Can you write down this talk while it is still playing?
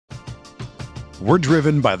We're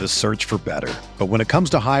driven by the search for better. But when it comes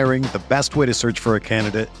to hiring, the best way to search for a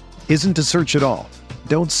candidate isn't to search at all.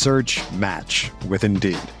 Don't search, match with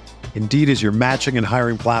Indeed. Indeed is your matching and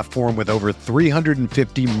hiring platform with over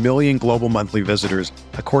 350 million global monthly visitors,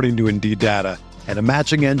 according to Indeed data, and a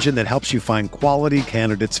matching engine that helps you find quality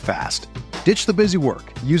candidates fast. Ditch the busy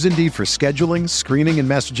work. Use Indeed for scheduling, screening, and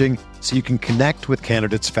messaging so you can connect with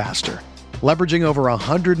candidates faster. Leveraging over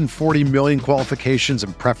 140 million qualifications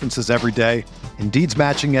and preferences every day, Indeed's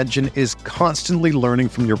matching engine is constantly learning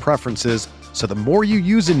from your preferences, so the more you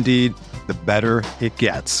use Indeed, the better it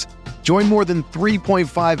gets. Join more than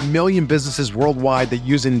 3.5 million businesses worldwide that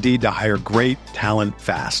use Indeed to hire great talent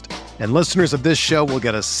fast. And listeners of this show will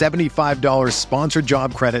get a $75 sponsored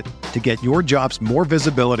job credit to get your jobs more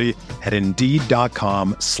visibility at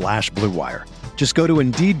Indeed.com/Blue Wire. Just go to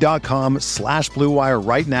Indeed.com/Blue Wire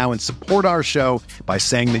right now and support our show by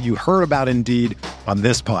saying that you heard about Indeed on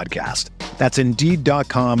this podcast. That's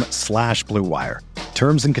Indeed.com/Blue Wire.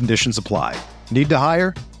 Terms and conditions apply. Need to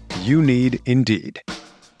hire? You need Indeed.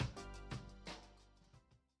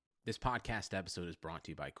 This podcast episode is brought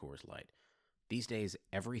to you by Coors Light. These days,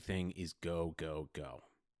 everything is go, go, go.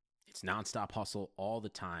 It's nonstop hustle all the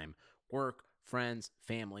time. Work, friends,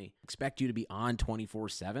 family, expect you to be on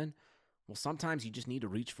 24/7. Well, sometimes you just need to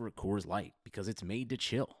reach for a Coors Light because it's made to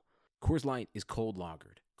chill. Coors Light is cold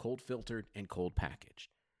lagered, cold filtered, and cold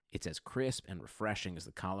packaged. It's as crisp and refreshing as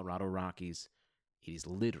the Colorado Rockies. It is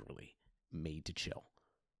literally made to chill.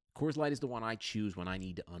 Coors Light is the one I choose when I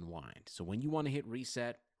need to unwind. So when you want to hit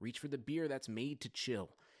reset, reach for the beer that's made to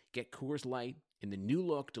chill. Get Coors Light in the new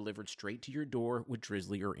look delivered straight to your door with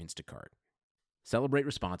Drizzly or Instacart. Celebrate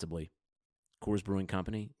responsibly. Coors Brewing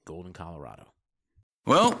Company, Golden, Colorado.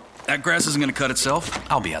 Well, that grass isn't going to cut itself.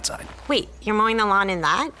 I'll be outside. Wait, you're mowing the lawn in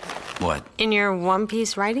that? What? In your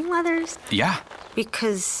one-piece riding leathers? Yeah.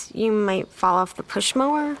 Because you might fall off the push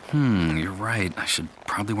mower? You're right. I should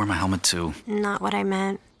probably wear my helmet too. Not what I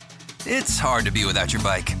meant. It's hard to be without your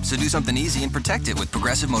bike, so do something easy and protect it with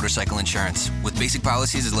Progressive Motorcycle Insurance. With basic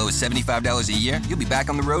policies as low as $75 a year, you'll be back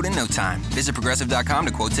on the road in no time. Visit Progressive.com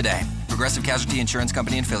to quote today. Progressive Casualty Insurance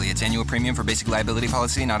Company and Affiliates. Annual premium for basic liability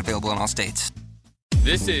policy not available in all states.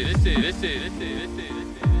 This is Heat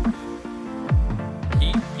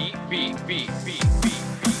Beat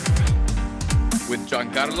with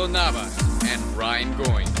Giancarlo Navas and Ryan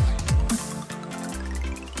Goins.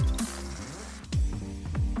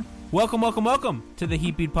 Welcome to the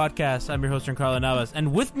Heat Beat Podcast. I'm your host, Giancarlo Navas,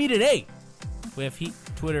 and with me today, we have Heat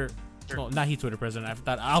Twitter, well, not Heat Twitter president. I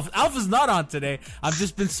thought Alf is not on today. I've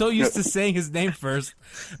just been so used to saying his name first.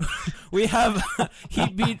 We have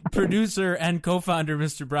Heat Beat producer and co-founder,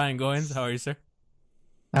 Mr. Brian Goins. How are you, sir?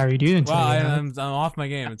 How are you doing today? Wow, I'm off my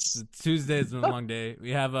game. It's Tuesday. It's been a long day.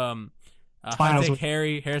 We have Hot Take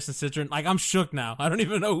Harry, Harrison Citron. Like, I'm shook now. I don't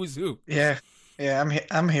even know who's who. Yeah, I'm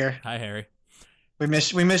here. Hi, Harry. We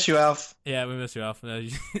miss you, Alf. Yeah, we miss you, Alf.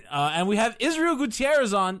 And we have Israel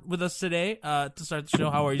Gutierrez on with us today to start the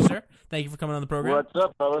show. How are you, sir? Thank you for coming on the program. What's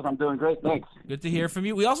up, fellas? I'm doing great, thanks. Good to hear from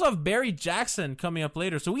you. We also have Barry Jackson coming up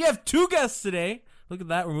later. So we have two guests today. Look at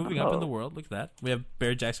that. We're moving up in the world. Look at that. We have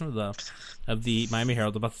Barry Jackson of the Miami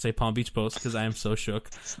Herald. I'm about to say Palm Beach Post because I am so shook.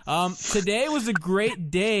 Today was a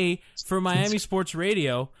great day for Miami Sports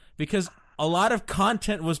Radio because a lot of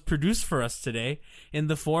content was produced for us today in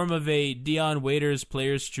the form of a Dion Waiters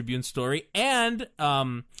Players Tribune story. And,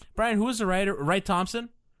 Brian, who was the writer? Wright Thompson?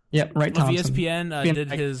 Yep, Wright Thompson. Of ESPN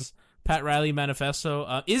did his Pat Riley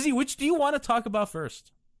manifesto. Izzy, which do you want to talk about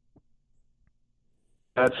first?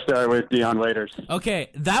 Let's start with Dion Waiters. Okay,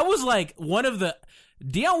 that was like one of the...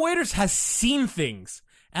 Dion Waiters has seen things.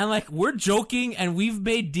 And, like, we're joking and we've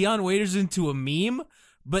made Dion Waiters into a meme.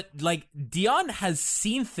 But, like, Dion has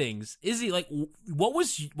seen things. Izzy, like, what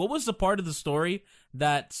was the part of the story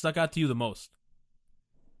that stuck out to you the most?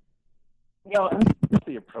 You know,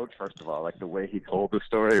 the approach, first of all, like the way he told the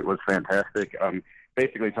story was fantastic.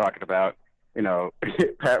 Basically talking about, you know,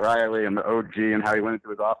 Pat Riley and the OG and how he went into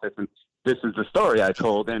his office, and this is the story I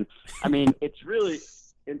told. And, I mean, it's really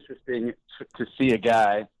interesting to see a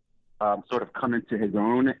guy sort of come into his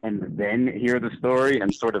own and then hear the story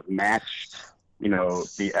and sort of match, you know,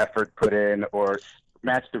 the effort put in or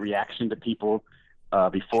match the reaction to people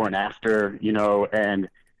before and after, you know. And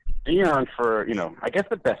Dion, for, you know, I guess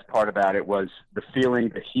the best part about it was the feeling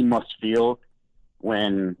that he must feel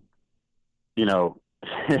when, you know,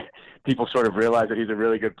 people sort of realize that he's a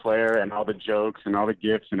really good player and all the jokes and all the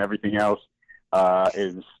gifts and everything else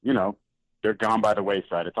is, you know, they're gone by the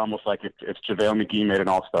wayside. It's almost like if JaVale McGee made an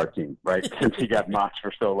all-star team, right? Since he got mocked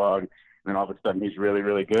for so long. And all of a sudden he's really,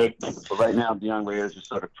 really good. But right now, Dion Waiters is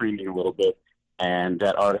sort of preening a little bit. And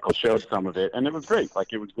that article showed some of it, and it was great.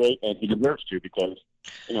 Like, it was great, and he deserves to because,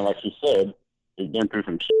 like he said, he's been through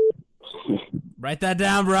some shit. Write that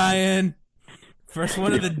down, Brian. First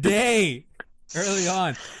one of the day. Early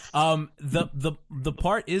on. The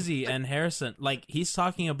part Izzy and Harrison, like, he's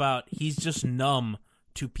talking about he's just numb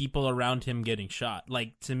to people around him getting shot.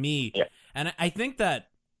 Like, to me, and I think that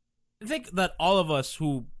all of us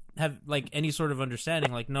who have, like, any sort of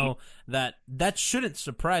understanding, like, know that shouldn't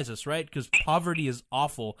surprise us, right? Because poverty is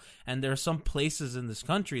awful, and there are some places in this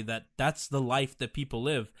country that's the life that people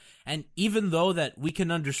live. And even though that we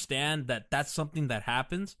can understand that that's something that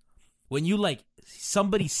happens, when you, like,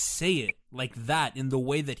 somebody say it like that in the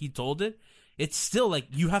way that he told it, it's still like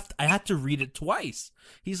I had to read it twice.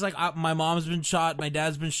 He's like, my mom's been shot, my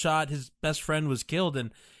dad's been shot, his best friend was killed,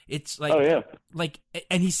 and it's like,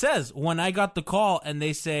 and he says, when I got the call and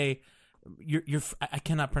they say, I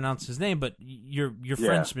cannot pronounce his name, but your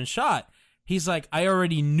friend's been shot. He's like, I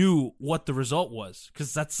already knew what the result was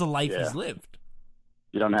because that's the life he's lived.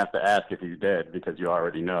 You don't have to ask if he's dead because you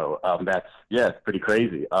already know. It's pretty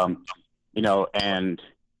crazy. And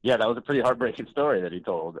that was a pretty heartbreaking story that he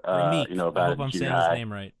told. Ramik. About I hope I'm saying his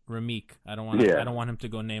name right. Ramik. I don't want him to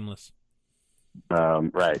go nameless.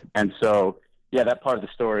 Right. And so, that part of the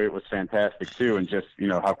story was fantastic too, and just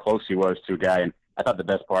how close he was to a guy. And I thought the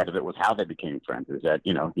best part of it was how they became friends. Is that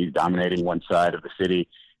he's dominating one side of the city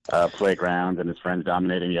playground, and his friends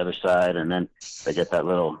dominating the other side, and then they get that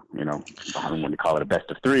little, I don't want to call it a best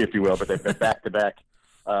of three, if you will, but they're back to back.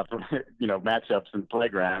 Matchups in the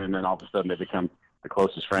playground, and then all of a sudden they become the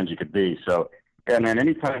closest friends you could be. So, man,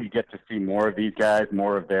 anytime you get to see more of these guys,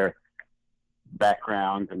 more of their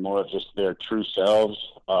backgrounds, and more of just their true selves,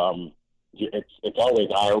 it's always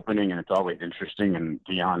eye-opening and it's always interesting. And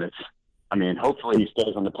Dion, hopefully he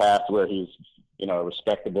stays on the path where he's, a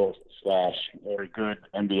respectable / very good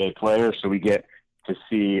NBA player, so we get to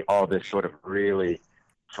see all this sort of really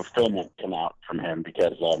fulfillment come out from him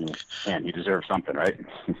because, he deserves something, right?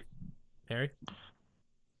 Harry?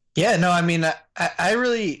 Yeah, no, I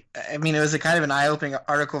really, it was a kind of an eye-opening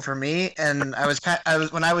article for me, and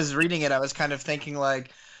when I was reading it, I was kind of thinking like,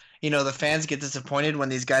 the fans get disappointed when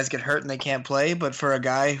these guys get hurt and they can't play, but for a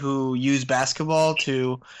guy who used basketball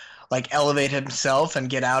to, like, elevate himself and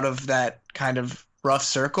get out of that kind of rough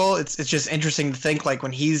circle, it's just interesting to think, like,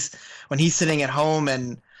 when he's sitting at home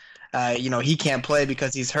and he can't play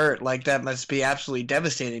because he's hurt, like, that must be absolutely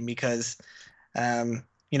devastating because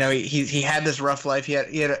he had this rough life. He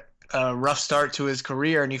had a rough start to his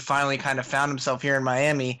career, and he finally kind of found himself here in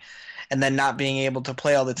Miami, and then not being able to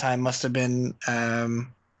play all the time must have been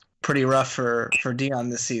pretty rough for Dion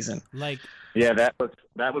this season.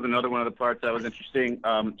 That was another one of the parts that was interesting,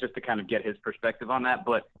 just to kind of get his perspective on that.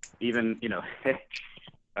 But even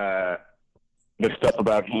the stuff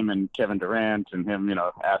about him and Kevin Durant and him,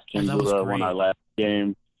 asking who won our last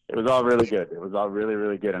game, it was all really good. It was all really,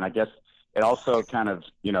 really good. And I guess it also kind of,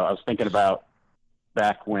 I was thinking about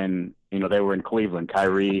back when, they were in Cleveland,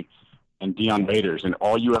 Kyrie and Dion Waiters, and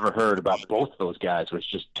all you ever heard about both those guys was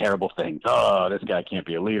just terrible things. Oh, this guy can't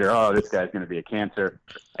be a leader. Oh, this guy's going to be a cancer.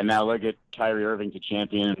 And now look at Kyrie Irving's a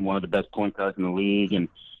champion and one of the best point guards in the league, and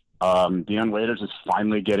Dion Waiters is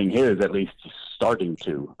finally getting his, at least starting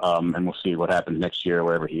to, and we'll see what happens next year,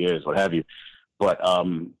 wherever he is, what have you. But,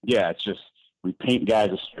 it's just, we paint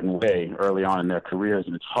guys a certain way early on in their careers,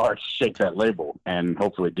 and it's hard to shake that label, and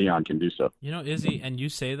hopefully Dion can do so. Izzy, and you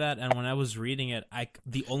say that, and when I was reading it,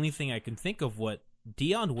 the only thing I can think of what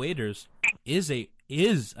Dion Waiters is,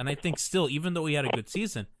 and I think still, even though he had a good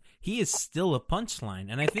season, he is still a punchline.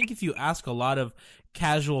 And I think if you ask a lot of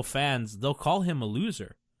casual fans, they'll call him a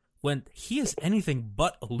loser, when he is anything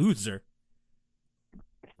but a loser.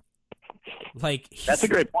 Like, that's a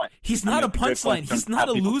great point. He's not a punchline. He's not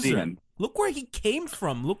a loser. Look where he came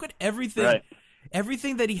from. Look at everything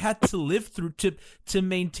that he had to live through to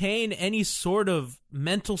maintain any sort of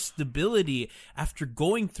mental stability after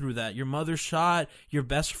going through that. Your mother shot, your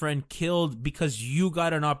best friend killed because you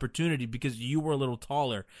got an opportunity, because you were a little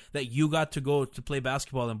taller, that you got to go to play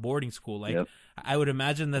basketball in boarding school. Like, I would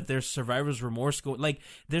imagine that there's survivor's remorse.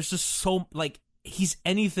 There's just so, like, he's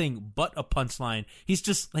anything but a punchline. He's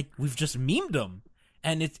just, like, we've just memed him.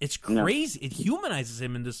 And it's crazy. It humanizes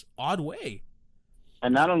him in this odd way.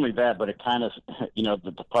 And not only that, but it kind of,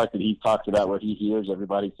 the part that he talks about where he hears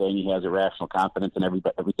everybody saying he has irrational confidence and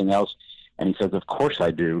everything else. And he says, of course I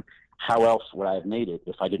do. How else would I have made it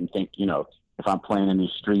if I didn't think, if I'm playing in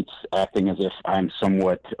these streets acting as if I'm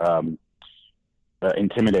somewhat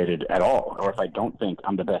intimidated at all, or if I don't think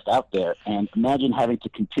I'm the best out there. And imagine having to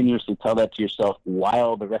continuously tell that to yourself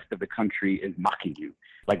while the rest of the country is mocking you.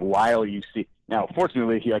 Like, while you see, Now,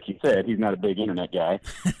 fortunately, like he said, he's not a big internet guy,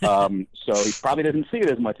 so he probably doesn't see it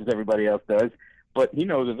as much as everybody else does, but he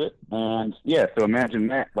knows of it. And, yeah, so imagine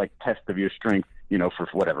that, like, test of your strength, for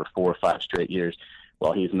whatever, 4 or 5 straight years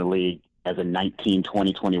while he's in the league as a 19,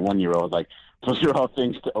 20, 21-year-old. Like, those are all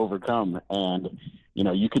things to overcome. And,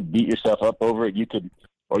 you could beat yourself up over it. You could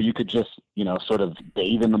just, sort of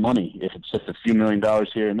bathe in the money. If it's just a few $1 million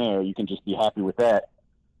here and there, you can just be happy with that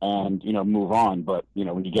and, move on. But,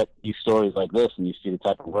 when you get these stories like this and you see the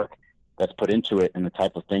type of work that's put into it and the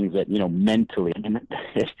type of things that, mentally,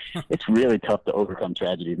 it's really tough to overcome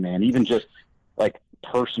tragedies, man. Even just like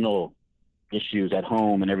personal issues at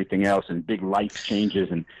home and everything else and big life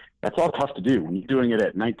changes. And that's all tough to do when you're doing it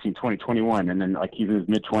at 19, 20, 21. And then like he's in his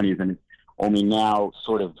mid-20s and only now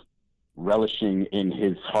sort of relishing in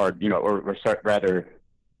his hard, or rather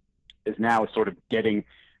is now sort of getting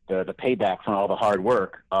the payback from all the hard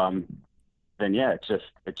work, then yeah, it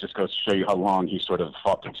just goes to show you how long he sort of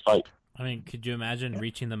fought this fight. I mean, could you imagine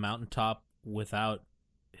reaching the mountaintop without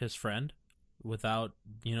his friend? Without,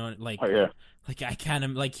 like, oh, yeah. Like I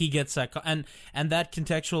can't, like he gets that, and that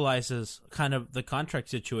contextualizes kind of the contract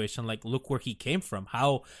situation. Like, look where he came from.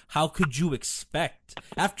 How could you expect,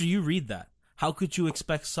 after you read that, how could you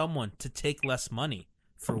expect someone to take less money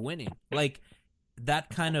for winning? Like,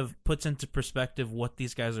 that kind of puts into perspective what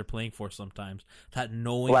these guys are playing for sometimes. That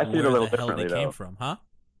knowing where the hell they came from, huh?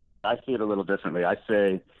 I see it a little differently. I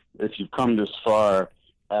say if you've come this far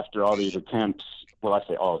after all these attempts, well, I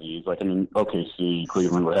say all these, like, OKC,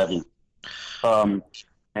 Cleveland, what have you,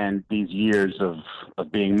 and these years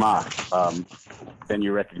of being mocked, then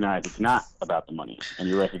you recognize it's not about the money, and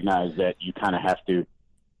you recognize that you kind of have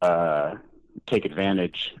to take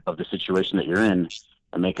advantage of the situation that you're in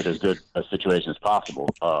and make it as good a situation as possible,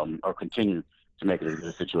 or continue to make it as good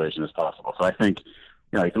a situation as possible. So I think,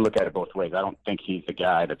 you can look at it both ways. I don't think he's the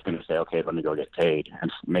guy that's going to say, okay, let me go get paid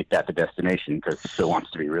and make that the destination, because he still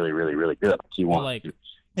wants to be really, really, really good. He wants to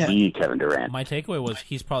be Kevin Durant. My takeaway was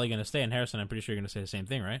he's probably going to stay. And Harrison, I'm pretty sure you're going to say the same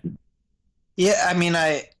thing, right? Yeah,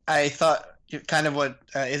 I thought kind of what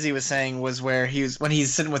Izzy was saying was when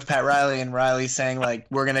he's sitting with Pat Riley and Riley's saying, like,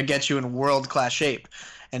 we're going to get you in world-class shape.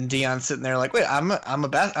 And Dion's sitting there like, wait, I'm an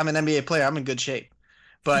NBA player. I'm in good shape.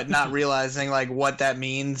 But not realizing, like, what that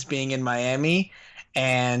means being in Miami.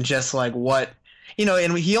 And just like what,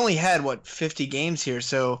 and he only had 50 games here.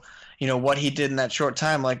 So, what he did in that short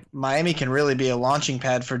time, like Miami can really be a launching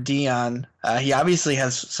pad for Dion. He obviously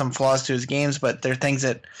has some flaws to his games, but there are things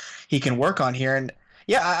that he can work on here. And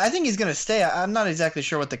yeah, I think he's going to stay. I'm not exactly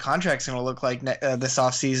sure what the contract's going to look like this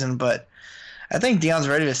offseason, but I think Dion's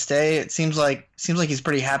ready to stay. It seems like he's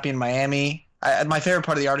pretty happy in Miami. My favorite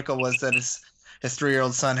part of the article was that his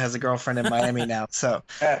 3-year-old son has a girlfriend in Miami now. So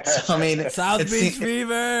I mean, South Beach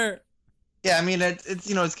fever. Yeah, I mean, it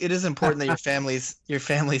is important that your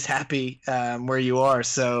family's happy where you are.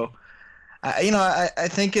 So, I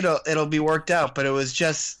think it'll be worked out. But it was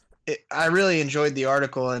just, I really enjoyed the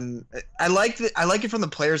article, and I like it from the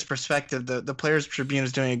players' perspective. The Players Tribune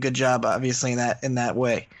is doing a good job, obviously, in that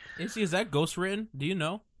way. Is that ghost written? Do you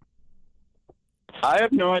know? I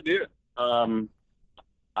have no idea.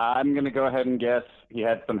 I'm going to go ahead and guess he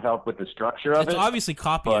had some help with the structure of it. It's obviously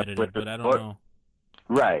copy edited, but I don't know.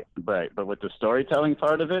 Right. But with the storytelling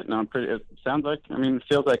part of it, no, it sounds like, it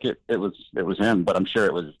feels like it was him, but I'm sure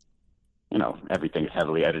it was, everything's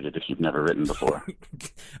heavily edited if you've never written before.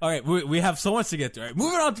 All right, we have so much to get to. All right,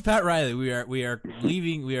 moving on to Pat Riley. We are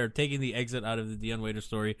leaving. We are taking the exit out of the Dion Waiters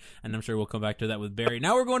story, and I'm sure we'll come back to that with Barry.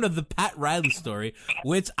 Now we're going to the Pat Riley story,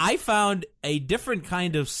 which I found a different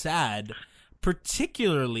kind of sad,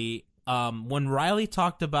 particularly when Riley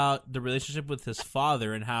talked about the relationship with his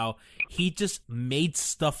father and how he just made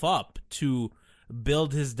stuff up to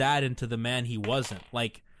build his dad into the man he wasn't.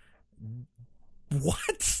 Like,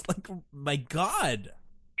 what? Like, my God.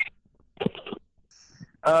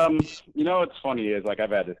 What's funny is, like,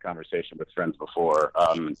 I've had this conversation with friends before,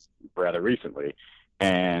 rather recently,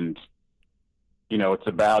 and, it's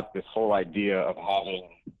about this whole idea of having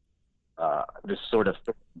this sort of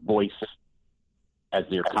voice as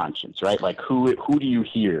your conscience, right? Like, who do you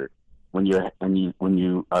hear when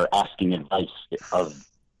you are asking advice of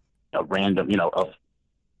a random, of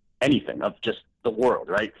anything, of just the world,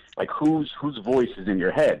 right? Like, whose voice is in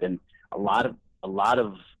your head? And a lot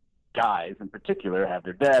of guys in particular have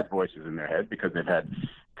their dad's voices in their head because they've had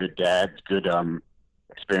good dads, good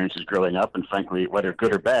experiences growing up, and frankly, whether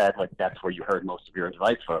good or bad, like, that's where you heard most of your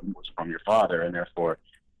advice was from your father, and therefore,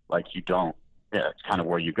 like, it's kind of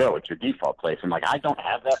where you go. It's your default place. And, like, I don't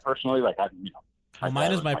have that personally. Like,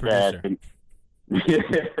 mine is my producer.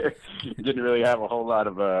 Didn't really have a whole lot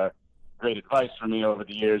of great advice for me over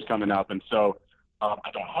the years coming up. And so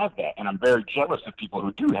I don't have that. And I'm very jealous of people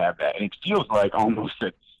who do have that. And it feels like almost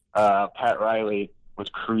that Pat Riley was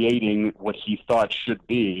creating what he thought should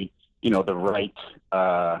be, the right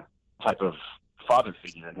type of father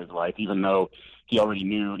figure in his life, even though he already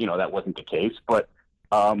knew, that wasn't the case. But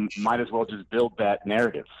might as well just build that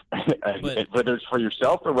narrative, whether it's for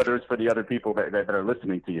yourself or whether it's for the other people that are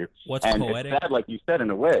listening to you. What's and poetic? It's sad, like you said, in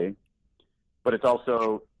a way, but it's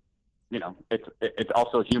also, it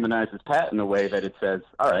also humanizes Pat in a way that it says,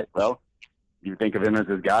 all right, well, you think of him as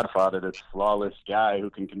his godfather, this flawless guy who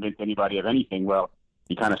can convince anybody of anything. Well,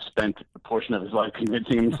 he kind of spent a portion of his life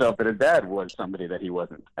convincing himself that his dad was somebody that he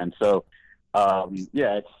wasn't. And so,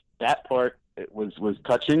 it's that part. It was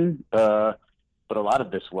touching, but a lot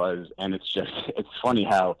of this was, and it's funny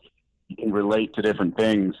how you can relate to different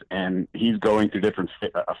things, and he's going through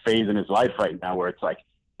a phase in his life right now where it's like,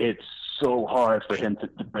 it's so hard for him to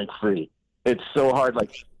break free. It's so hard,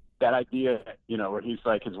 like that idea, where he's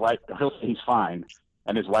like, his wife, he'll say he's fine,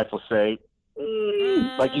 and his wife will say,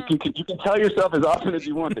 like you can tell yourself as often as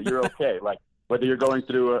you want that you're okay, like whether you're going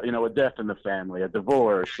through a death in the family, a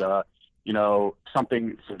divorce,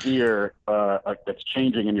 something severe that's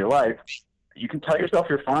changing in your life. You can tell yourself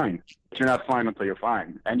you're fine, but you're not fine until you're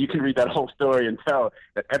fine. And you can read that whole story and tell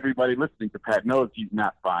that everybody listening to Pat knows he's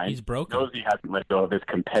not fine. He's broken. Knows he hasn't let go of this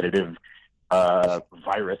competitive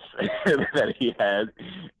virus that he has.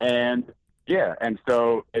 And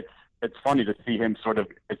so it's funny to see him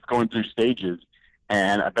it's going through stages.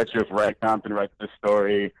 And I bet you if Ray Compton writes this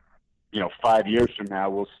story, 5 years from now,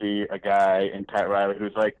 we'll see a guy in Pat Riley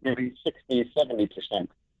who's like maybe 60, 70%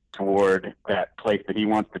 toward that place that he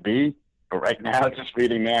wants to be. But right now, just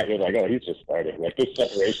reading that, you're like, oh, he's just started. Like this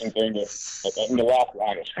separation thing, and the last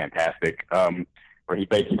line is fantastic, where he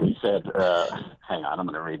basically said, hang on, I'm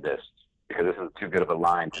going to read this because this is too good of a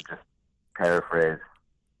line to just paraphrase.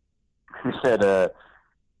 He said,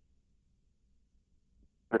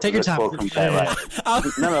 take your time. From Pat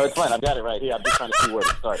Riley. No, it's fine. I've got it right here. I'm just trying to see where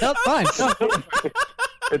to start. No, fine.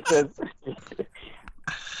 It says,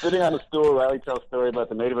 sitting on a stool, Riley tells a story about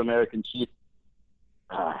the Native American chief.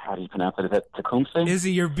 How do you pronounce it? Is that Tecumseh?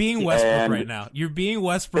 Izzy, you're being Westbrook right now. You're being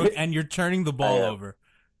Westbrook, and you're turning the ball over.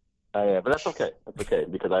 Yeah, but that's okay. That's okay,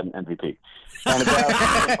 because I'm MVP. And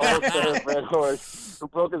about an old thoroughbred horse who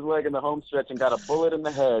broke his leg in the home stretch and got a bullet in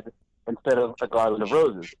the head instead of a garland of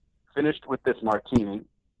roses. Finished with this martini,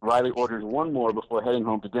 Riley orders one more before heading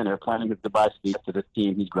home to dinner, planning his goodbye speech to this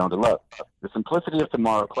team he's grown to love. The simplicity of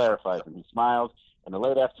tomorrow clarifies him. He smiles. In the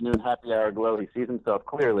late afternoon happy hour glow, he sees himself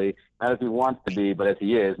clearly, not as he wants to be, but as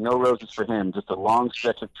he is. No roses for him, just a long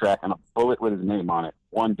stretch of track and a bullet with his name on it.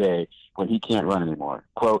 One day when he can't run anymore.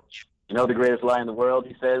 Quote, the greatest lie in the world,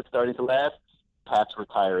 he says, starting to laugh? Pat's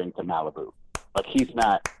retiring to Malibu. Like he's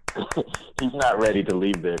not ready to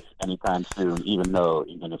leave this anytime soon, even though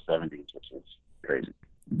he's in his 70s, which is crazy.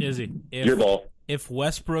 Izzy, Your ball. If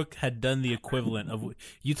Westbrook had done the equivalent of,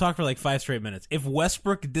 you talked for like 5 straight minutes. If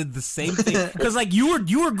Westbrook did the same thing, because like you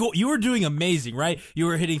were doing amazing, right? You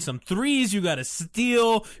were hitting some threes. You got a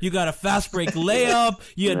steal. You got a fast break layup.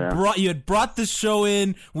 You had brought the show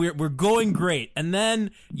in. We're going great, and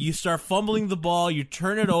then you start fumbling the ball. You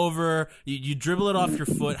turn it over. You dribble it off your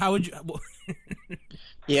foot. How would you?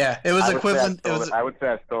 Yeah, it was equivalent. I would say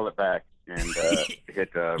I stole it back. And hit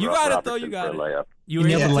you got it though. You got it. You were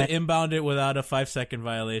able to inbound it without a 5-second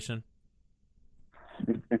violation.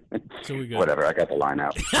 So we good. Whatever. I got the line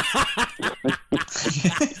out.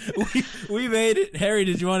 we made it. Harry,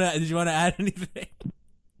 did you want to add anything?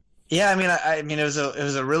 Yeah, I mean, it was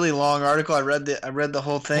a really long article. I read the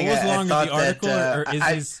whole thing. What was long, the article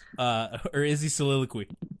or Izzy's soliloquy?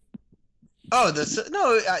 Oh,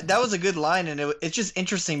 that was a good line, and it's just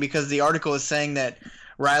interesting because the article is saying that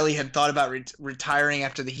Riley had thought about retiring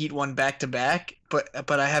after the Heat won back-to-back,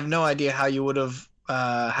 but I have no idea how you would have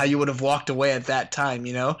walked away at that time.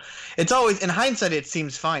 It's always, in hindsight, it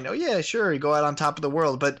seems fine. Oh yeah, sure, you go out on top of the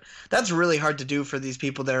world, but that's really hard to do for these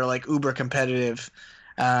people that are like uber competitive.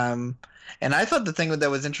 And I thought the thing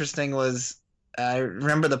that was interesting was I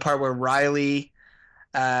remember the part where Riley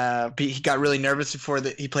he got really nervous before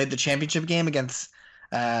he played the championship game against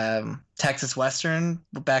Texas Western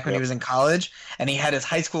back when he was in college, and he had his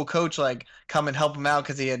high school coach like come and help him out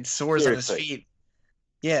because he had sores on his feet.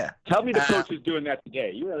 Yeah, tell me the coach is doing that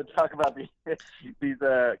today. You want to talk about these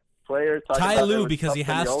players? Ty Lue, because he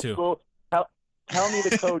has to. School. Tell me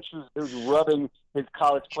the coach is rubbing his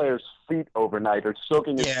college players' feet overnight or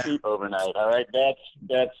soaking his feet overnight. All right, that's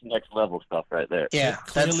next level stuff right there. Yeah,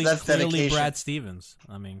 clearly dedication. Brad Stevens.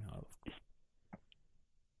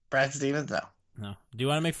 Brad Stevens, no. Do you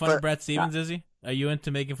want to make fun of Brad Stevens, Izzy? Are you into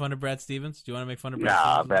making fun of Brad Stevens? Do you want to make fun of Brad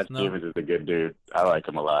Nah, Stevens? Brad Stevens is a good dude. I like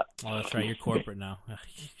him a lot. Oh, that's right. You're corporate now.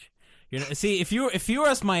 See, if you were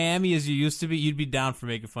as Miami as you used to be, you'd be down for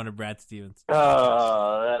making fun of Brad Stevens.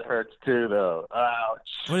 Oh, that hurts too, though. Ouch.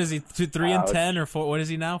 What is he? 3-10 or 4? What is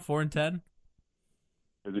he now? 4-10?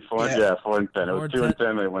 Is he 4? Yeah, 4-10. It was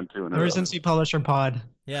 2-10. They won 2 in a row. Ever since we published our pod.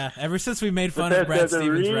 Yeah, ever since we made fun of Brad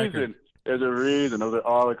Stevens' record. There's a reason. Those are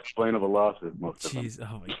all explainable losses, most of them. Jeez,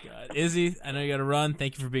 oh my God. Izzy, I know you got to run.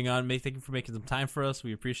 Thank you for being on. Thank you for making some time for us.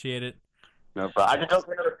 We appreciate it. No problem. I can go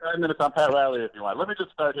for another 5 minutes on Pat Riley if you want. Let me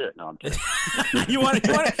just start here. No, I'm kidding. Do you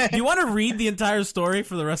want to read the entire story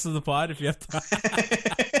for the rest of the pod if you have time?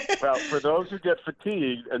 Well, for those who get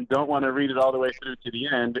fatigued and don't want to read it all the way through to the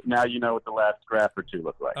end, now you know what the last graph or two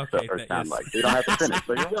look like, or sound like. So you don't have to finish.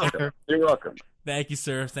 So you're welcome. You're welcome. Thank you,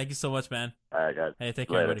 sir. Thank you so much, man. All right, guys. Hey, take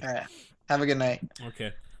care, buddy. All right. Have a good night.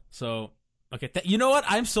 Okay. So, you know what?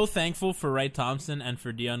 I'm so thankful for Wright Thompson and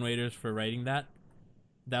for Dion Waiters for writing that.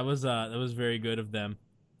 That was very good of them.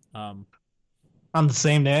 On the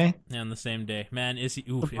same day? Yeah, on the same day. Man, Izzy,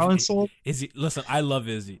 Izzy, listen, I love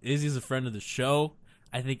Izzy. Izzy's a friend of the show.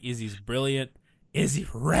 I think Izzy's brilliant. Izzy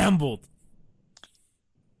rambled.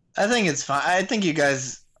 I think it's fine. I think you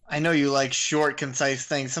guys, I know you like short, concise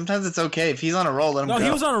things. Sometimes it's okay. If he's on a roll, let him go. No,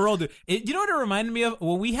 he was on a roll, dude. You know what it reminded me of?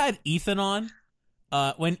 When we had Ethan on,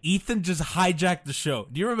 when Ethan just hijacked the show.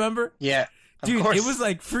 Do you remember? Yeah. Dude, it was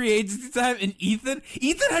like free agency time, and Ethan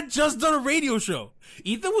had just done a radio show.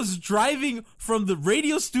 Ethan was driving from the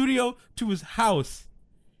radio studio to his house,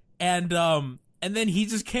 and then he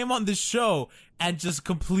just came on this show and just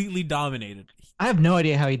completely dominated. I have no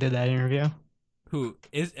idea how he did that interview. Who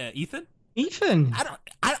is Ethan? Ethan.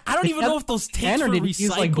 I don't even know if those tapes were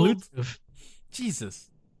recycled. Like Bluetooth.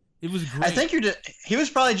 Jesus. It was great. I think he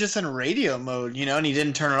was probably just in radio mode, and he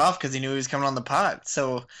didn't turn it off because he knew he was coming on the pod.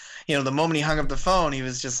 So, the moment he hung up the phone, he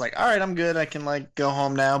was just like, all right, I'm good. I can, go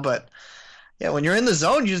home now. But, yeah, when you're in the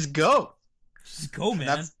zone, you just go. Just go,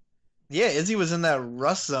 man. Yeah, Izzy was in that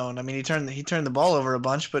rust zone. I mean, he turned the ball over a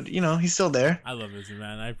bunch, but, he's still there. I love Izzy,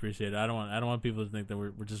 man. I appreciate it. I don't want people to think that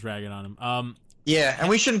we're just ragging on him. Yeah, and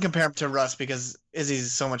we shouldn't compare him to Russ because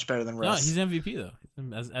Izzy's so much better than Russ. No, he's MVP, though,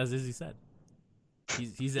 as Izzy said.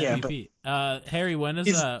 He's MVP. Harry, when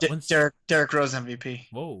is when's Derrick Rose MVP?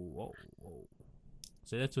 Whoa!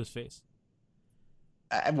 Say that to his face.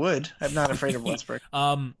 I would. I'm not afraid of Westbrook.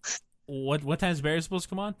 What time is Barry supposed to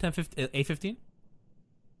come on? 8:15?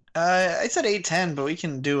 I said 8:10, but we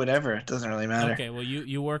can do whatever. It doesn't really matter. Okay, well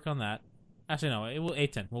you work on that. Actually, no, it will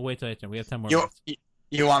 8:10. We'll wait till 8:10. We have 10 more minutes.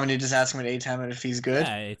 You want me to just ask him at 8:10 if he's good?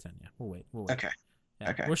 Yeah, 8:10. Yeah, we'll wait. Okay.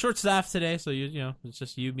 Yeah. Okay. We're short staffed today, so it's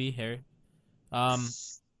just you, me, Harry.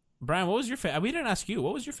 Brian, what was your favorite? We didn't ask you.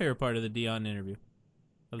 What was your favorite part of the Dion interview?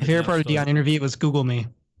 My favorite part of the Dion interview was Google me.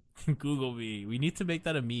 Google me. We need to make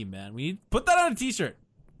that a meme, man. We need put that on a T-shirt.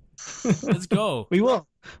 Let's go. We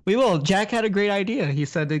will. Jack had a great idea. He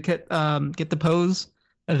said to get the pose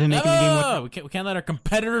of him making the game. We can't let our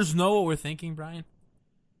competitors know what we're thinking, Brian.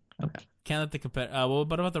 Okay. Can't let the competitor. Well,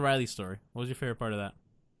 what about the Riley story? What was your favorite part of that?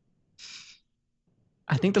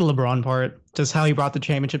 I think the LeBron part, just how he brought the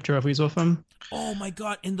championship trophies with him. Oh my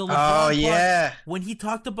God! In the LeBron part, when he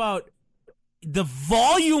talked about the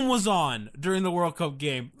volume was on during the World Cup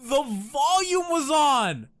game, the volume was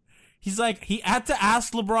on. He's like, he had to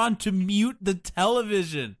ask LeBron to mute the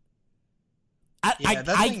television.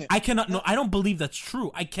 I cannot. No, I don't believe that's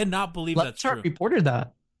true. I cannot believe that's true. Le Batard reported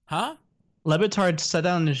that. Huh? Le Batard said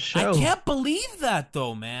that on his show. I can't believe that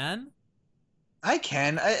though, man. I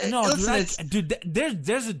can.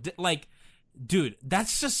 Dude,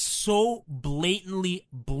 that's just so blatantly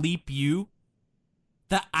bleep you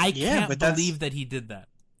that I can't believe that he did that.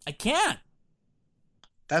 I can't.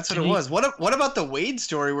 That's what it was. What about the Wade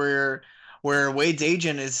story where Wade's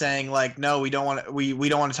agent is saying no, we don't want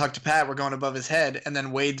to talk to Pat. We're going above his head, and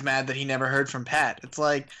then Wade's mad that he never heard from Pat. It's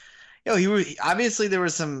like, he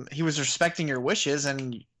was respecting your wishes,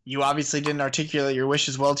 and you obviously didn't articulate your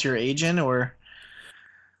wishes well to your agent, or.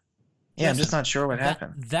 Yeah, I'm just not sure what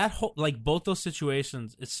happened. That whole both those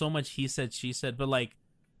situations, it's so much he said, she said. But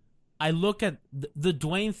I look at the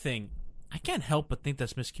Dwayne thing, I can't help but think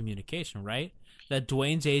that's miscommunication, right? That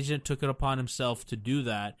Dwayne's agent took it upon himself to do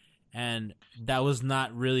that, and that was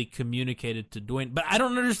not really communicated to Dwayne. But I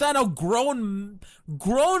don't understand how grown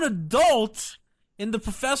adults in the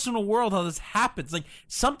professional world how this happens.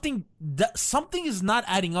 Something is not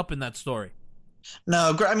adding up in that story.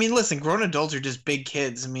 No, I mean, listen, grown adults are just big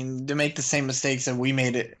kids. I mean, they make the same mistakes that we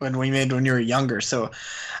made when you were younger. So,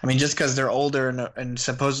 I mean, just because they're older and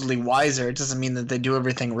supposedly wiser, it doesn't mean that they do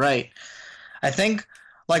everything right. I think,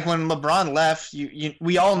 like when LeBron left,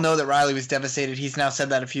 we all know that Riley was devastated. He's now said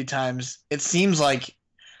that a few times. It seems like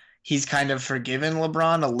he's kind of forgiven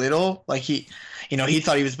LeBron a little. Like he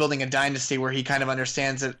thought he was building a dynasty where he kind of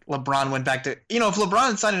understands that LeBron went back to, if LeBron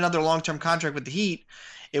had signed another long-term contract with the Heat,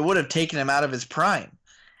 it would have taken him out of his prime.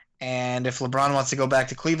 And if LeBron wants to go back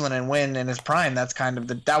to Cleveland and win in his prime, that's kind of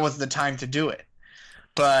that was the time to do it.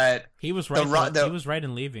 But he was right. He was right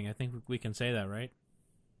in leaving. I think we can say that, right?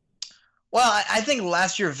 Well, I think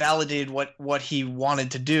last year validated what he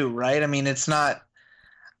wanted to do, right? I mean, it's not.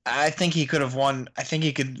 I think he could have won. I think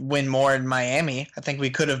he could win more in Miami. I think we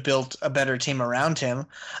could have built a better team around him.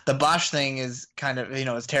 The Bosch thing is kind of,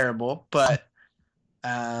 is terrible, but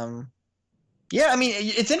yeah, I mean,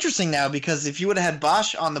 it's interesting now because if you would have had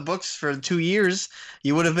Bosch on the books for 2 years,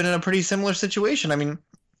 you would have been in a pretty similar situation. I mean,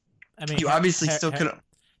 you obviously still could have.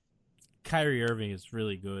 Kyrie Irving is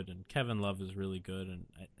really good, and Kevin Love is really good, and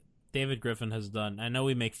David Griffin has done. I know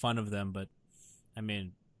we make fun of them, but I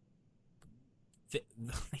mean,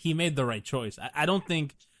 he made the right choice. I don't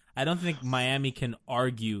think Miami can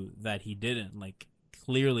argue that he didn't. Like,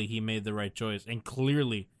 clearly he made the right choice, and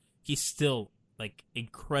clearly he's still like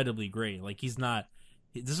incredibly great. Like, he's not.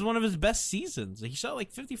 This is one of his best seasons. He shot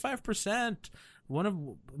like 55%.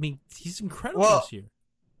 He's incredible this year.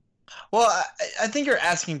 Well, I think you're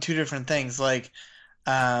asking two different things. Like,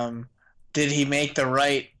 did he make the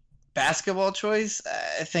right basketball choice?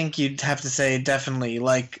 I think you'd have to say definitely.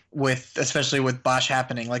 Like, especially with Bosch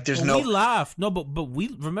happening. Like, we laughed. No, but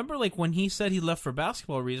we remember, like, when he said he left for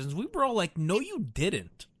basketball reasons. We were all like, "No, you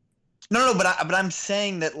didn't." No, but I'm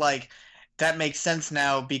saying that, like, that makes sense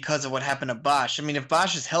now because of what happened to Bosch. I mean, if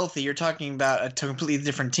Bosch is healthy, you're talking about a completely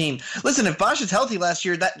different team. Listen, if Bosch is healthy last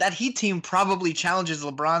year, that Heat team probably challenges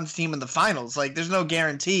LeBron's team in the finals. Like, there's no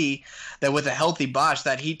guarantee that with a healthy Bosch,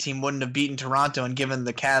 that Heat team wouldn't have beaten Toronto and given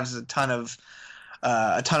the Cavs a ton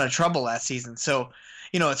of trouble last season. So,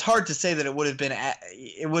 it's hard to say that it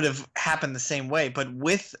would have happened the same way. But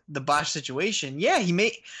with the Bosch situation, yeah, he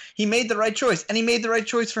made the right choice, and he made the right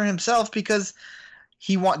choice for himself because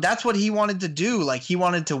that's what he wanted to do. Like, he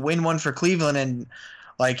wanted to win one for Cleveland, and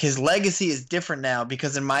like his legacy is different now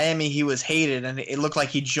because in Miami he was hated and it looked like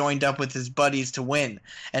he joined up with his buddies to win.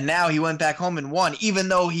 And now he went back home and won, even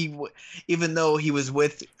though he was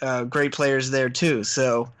with great players there too.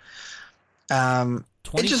 So it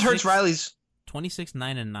just hurts Riley's 26,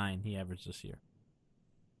 9, and 9 he averaged this year.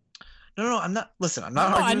 No, I'm not. Listen, I'm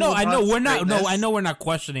not. I know. We're not. No, I know we're not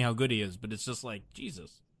questioning how good he is, but it's just like,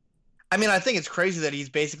 Jesus. I mean, I think it's crazy that he's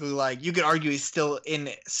basically like, you could argue he's still in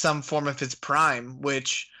some form of his prime,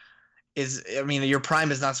 which is, I mean, your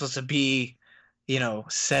prime is not supposed to be,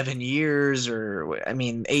 7 years or,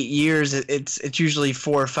 8 years. It's usually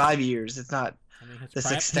 4 or 5 years. It's not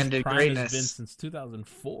extended greatness. Has been since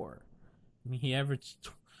 2004. I mean, he averaged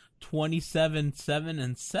 27, 7,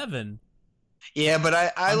 and 7. Yeah, but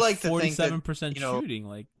I like to think that 47% shooting.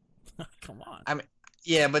 Like, come on. I mean,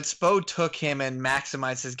 yeah, but Spo took him and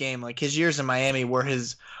maximized his game. Like, his years in Miami were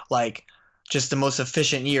his, like, just the most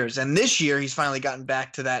efficient years. And this year, he's finally gotten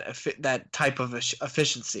back to that type of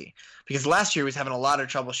efficiency. Because last year, he was having a lot of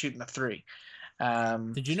trouble shooting the three.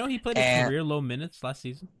 Did you know he played a career low minutes last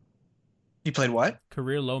season? He played what?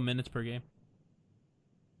 Career low minutes per game.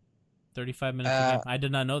 35 minutes per game. I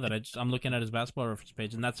did not know that. I'm looking at his basketball reference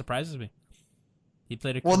page, and that surprises me. He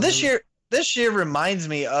played a career this year reminds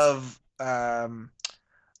me of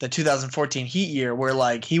the 2014 Heat year where,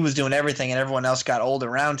 like, he was doing everything and everyone else got old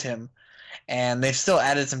around him, and they've still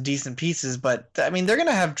added some decent pieces, but I mean, they're going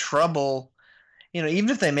to have trouble, even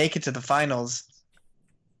if they make it to the finals,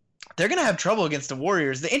 they're going to have trouble against the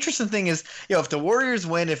Warriors. The interesting thing is, if the Warriors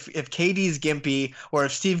win, if KD's gimpy or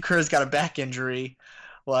if Steve Kerr's got a back injury,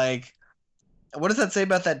 like, what does that say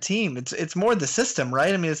about that team? It's more the system,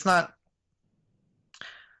 right? I mean,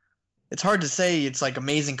 it's hard to say it's like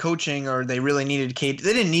amazing coaching or they really needed KD.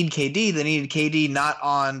 They didn't need KD. They needed KD not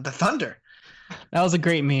on the Thunder. That was a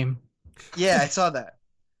great meme. Yeah, I saw that.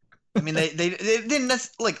 I mean, they didn't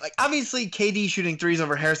like obviously KD shooting threes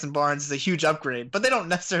over Harrison Barnes is a huge upgrade, but they don't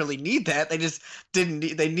necessarily need that. They just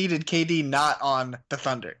didn't. They needed KD not on the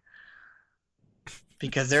Thunder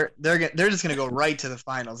because they're just gonna go right to the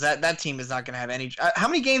finals. That team is not gonna have any. How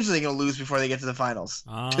many games are they gonna lose before they get to the finals?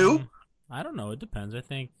 2? I don't know. It depends. I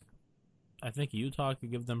think Utah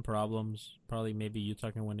could give them problems. Probably, maybe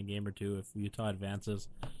Utah can win a game or two if Utah advances.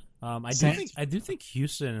 I do think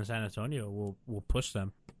Houston and San Antonio will push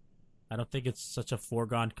them. I don't think it's such a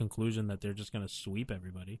foregone conclusion that they're just going to sweep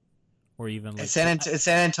everybody, or even like. Is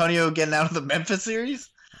San Antonio getting out of the Memphis series?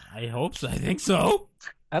 I hope so. I think so.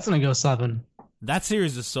 That's going to go 7. That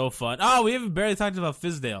series is so fun. Oh, we haven't barely talked about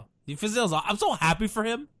Fizdale. I'm so happy for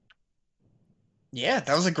him. Yeah,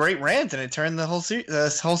 that was a great rant, and it turned the whole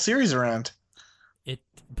series around.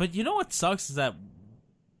 But you know what sucks is that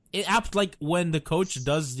like when the coach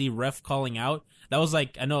does the ref calling out, that was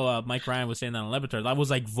like, I know Mike Ryan was saying that on Levitar, that was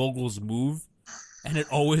like Vogel's move, and it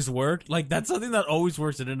always worked. Like, that's something that always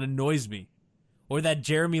works, and it annoys me. Or that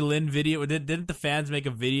Jeremy Lin video. Didn't the fans make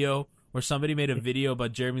a video where somebody made a video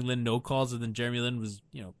about Jeremy Lin no calls, and then Jeremy Lin was,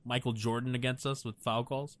 Michael Jordan against us with foul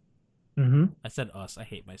calls? Mm-hmm. I said us. I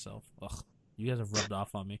hate myself. Ugh. You guys have rubbed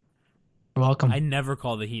off on me. You're welcome. I never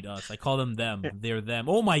call the Heat us. I call them them. They're them.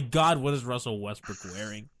 Oh my God, what is Russell Westbrook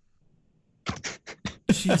wearing?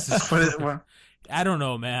 Jesus Christ. I don't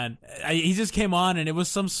know, man. He just came on, and it was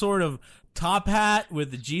some sort of top hat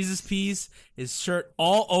with the Jesus piece, his shirt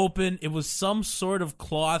all open. It was some sort of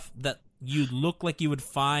cloth that you'd look like you would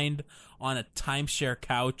find on a timeshare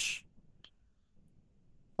couch.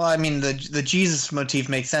 Well, I mean, the Jesus motif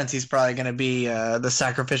makes sense. He's probably going to be the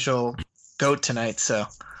sacrificial goat tonight. So,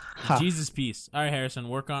 Jesus piece. All right, Harrison,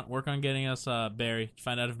 work on getting us Barry.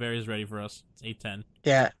 Find out if Barry is ready for us. It's 8:10.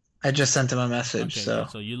 Yeah, I just sent him a message. Okay,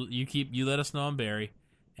 so you let us know on Barry,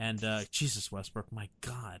 and Jesus Westbrook. My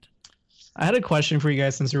God. I had a question for you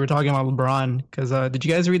guys since we were talking about LeBron. Because did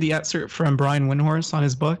you guys read the excerpt from Brian Windhorst on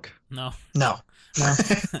his book? No. No.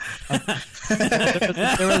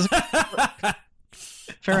 There was.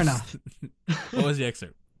 Fair enough. What was the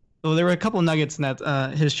excerpt? Well, there were a couple nuggets in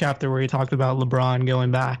that his chapter where he talked about LeBron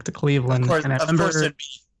going back to Cleveland. Of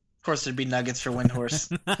course, there'd be nuggets for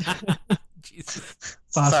Windhorst. Jesus.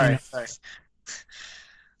 Sorry.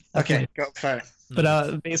 Okay, go. Sorry.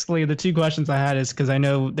 But basically, the two questions I had is because I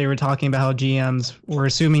know they were talking about how GMs were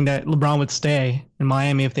assuming that LeBron would stay in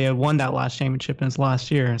Miami if they had won that last championship in his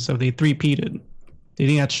last year. So they three-peated. Do you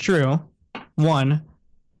think that's true? One.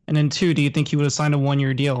 And then two, do you think he would have signed a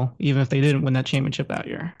one-year deal even if they didn't win that championship that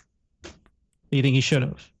year? Do you think he should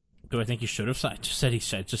have? Do I think he should have signed? Just said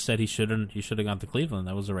he shouldn't. He should have gone to Cleveland.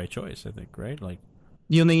 That was the right choice, I think. Right? Like,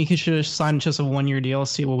 you don't think he should have signed just a one-year deal?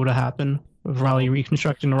 See what would have happened with Riley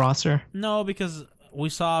reconstructing the roster? No, because we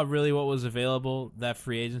saw really what was available that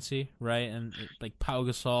free agency, right? And like Pau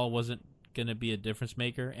Gasol wasn't going to be a difference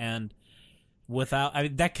maker, and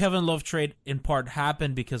that Kevin Love trade in part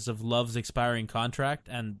happened because of Love's expiring contract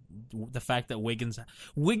and the fact that Wiggins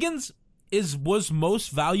was most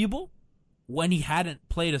valuable when he hadn't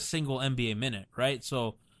played a single NBA minute, right?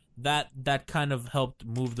 So that kind of helped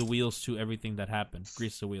move the wheels to everything that happened,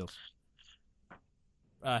 grease the wheels.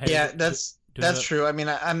 Yeah, that's true. I mean,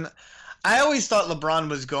 I always thought LeBron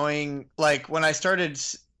was going, like, when I started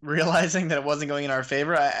realizing that it wasn't going in our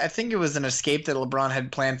favor, I think it was an escape that LeBron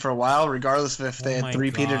had planned for a while, regardless of if they had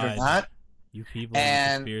three-peated or not. You people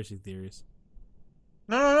and conspiracy theories.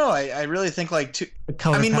 No. I really think like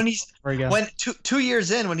when 2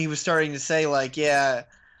 years in, when he was starting to say like, yeah,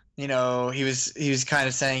 he was kind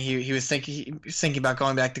of saying he was thinking about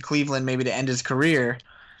going back to Cleveland maybe to end his career.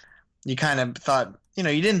 You kind of thought, you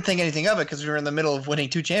didn't think anything of it because we were in the middle of winning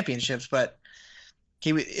 2 championships, but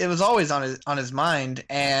it was always on his mind.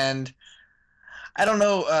 And I don't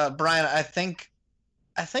know, Brian, I think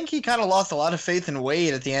he kind of lost a lot of faith in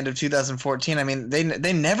Wade at the end of 2014. I mean,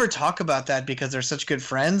 they never talk about that because they're such good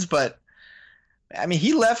friends, but I mean,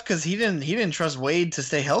 he left because he didn't trust Wade to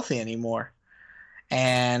stay healthy anymore.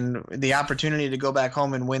 And the opportunity to go back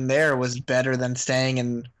home and win there was better than staying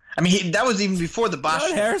in. I mean, that was even before the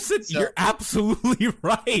Bosch. Harrison, you're absolutely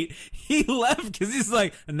right. He left because he's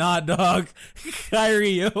like, nah, dog,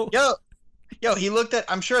 Kyrie, Yo, he looked at.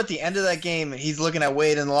 I'm sure at the end of that game, he's looking at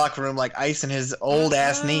Wade in the locker room, like icing his old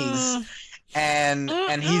ass knees, and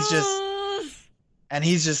he's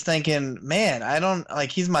just thinking, man, I don't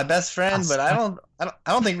like. He's my best friend, but I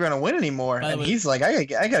don't think we're gonna win anymore. And he's like, I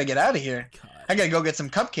gotta get out of here. God. I gotta go get some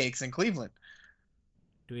cupcakes in Cleveland.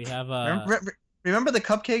 Do we have Remember the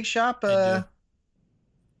cupcake shop? I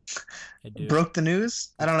do. Broke the news.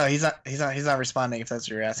 I don't know. He's not responding. If that's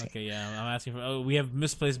what you're asking. Okay, yeah, I'm asking for. We have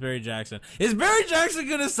misplaced Barry Jackson. Is Barry Jackson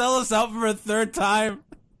gonna sell us out for a third time?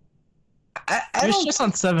 He's just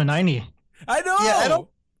on $7.90. I know. Yeah,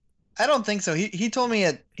 I don't think so. He told me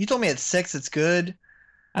at 6 it's good.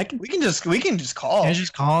 We can just call. Yeah,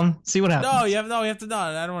 just call him. See what happens. No, you have to. No,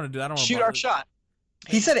 I don't want to do. I don't want to shoot our shot.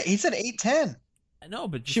 He said 8:10. I know,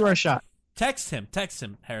 but shoot our shot. Text him,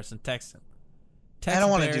 Harrison. Text him. I don't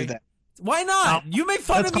want to do that. Why not? You make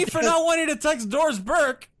fun of me for not wanting to text Doris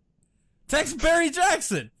Burke. Text Barry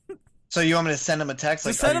Jackson. So you want me to send him a text?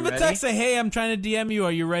 Like, send him a text. Say, hey, I'm trying to DM you.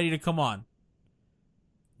 Are you ready to come on?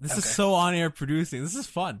 This is so on-air producing. This is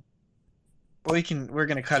fun. Well, we're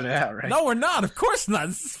gonna cut it out, right? No, we're not. Of course not.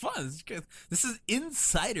 This is fun. This is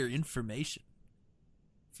insider information.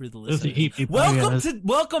 for the listeners.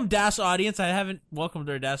 Welcome Dash audience. I haven't welcomed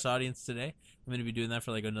our Dash audience today. I'm going to be doing that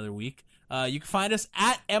for like another week. You can find us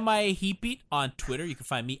at MIA Heatbeat on Twitter. You can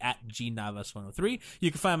find me at GNavas103.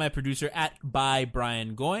 You can find my producer at by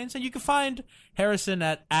Brian Goins, and you can find Harrison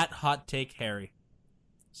at Hot Take Harry.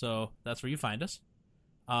 So that's where you find us.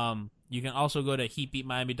 You can also go to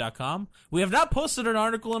heatbeatmiami.com. We have not posted an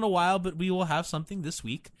article in a while, but we will have something this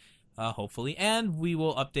week, hopefully. And we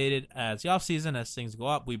will update it as the offseason, as things go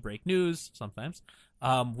up. We break news sometimes.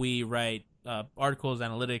 We write articles,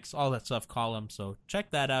 analytics, all that stuff, columns. So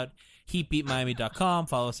check that out. Heatbeatmiami.com.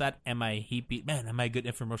 Follow us at MIHeatbeat. Man, am I a good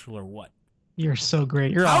infomercial or what? You're so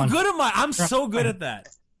great. How good am I? I'm so good at that.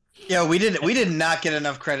 Yeah, we did not get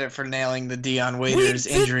enough credit for nailing the Dion Waiters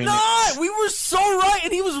injury. We were so right,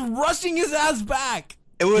 and he was rushing his ass back.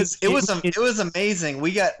 It was amazing.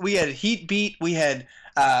 We had Heat Beat. We had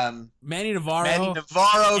Manny Navarro.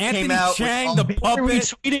 Anthony came out. Chang, the puppet. We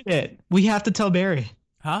tweeted it. We have to tell Barry.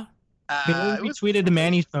 Huh? We tweeted the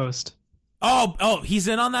Manny post. Oh, he's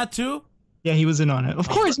in on that too? Yeah, he was in on it. Of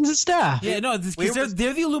course, he's a staff. Yeah, no, because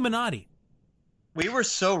they're the Illuminati. We were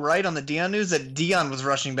so right on the Dion news that Dion was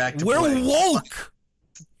rushing back to We're play. woke.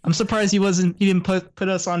 I'm surprised he didn't put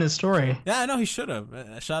us on his story. Yeah, I know he should have.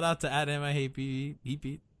 Shout out to at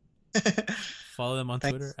MIHeatbeat. Follow them on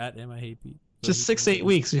Twitter at MIHeatbeat. Just 6 to 8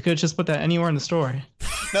 weeks. You could just put that anywhere in the story.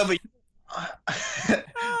 No, but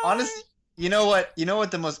honestly, you know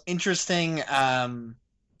what the most interesting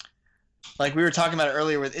like we were talking about it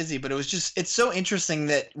earlier with Izzy, but it's so interesting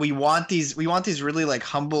that we want these really like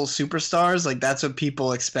humble superstars. Like that's what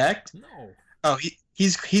people expect. No. Oh,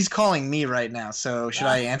 he's calling me right now. So should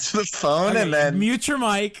I answer the phone and then mute your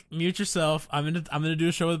mic, mute yourself? I'm gonna do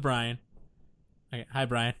a show with Brian. Okay. Hi,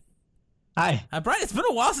 Brian. Hi, Brian. It's been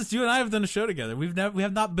a while since you and I have done a show together. We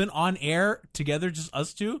have not been on air together, just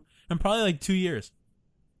us two, in probably like 2 years.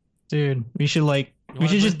 Dude, we should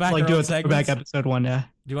just do a throwback episode one day.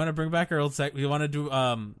 Do you want to bring back our old segment? Do you want to do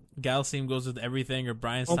Galaxy Goes With Everything or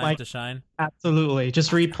Brian's Time to Shine? Absolutely.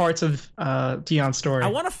 Just read parts of Dion's story. I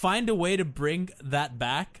want to find a way to bring that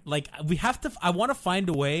back. Like I want to find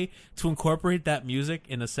a way to incorporate that music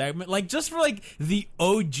in a segment. Like just for like the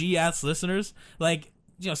OG ass listeners. Like,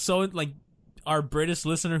 so like our British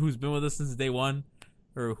listener who's been with us since day one,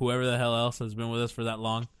 or whoever the hell else has been with us for that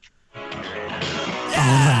long.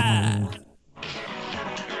 Yeah!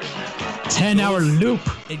 10-hour loop.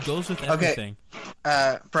 It goes with everything.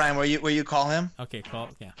 Okay. Brian, will you call him? Okay, call.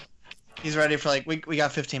 Yeah. He's ready for like we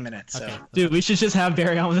got 15 minutes. So. Okay. Dude, we should just have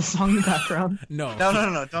Barry on with a song in the background. No,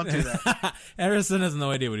 don't do that. Harrison has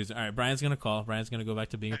no idea what he's doing. All right, Brian's gonna call. Brian's gonna go back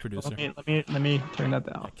to being a producer. Let me turn that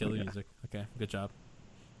down. Kill the music. Okay, good job.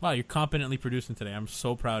 Wow, you're competently producing today. I'm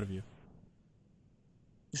so proud of you.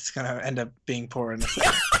 It's gonna end up being poor in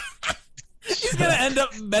the He's gonna end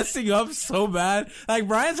up messing up so bad. Like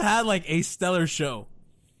Brian's had like a stellar show.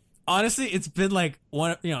 Honestly, it's been like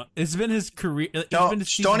it's been his career.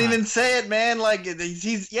 Don't even say it, man. Like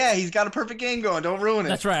he's got a perfect game going. Don't ruin it.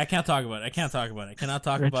 That's right. I can't talk about it. I cannot talk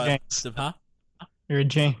about it. Huh? You're a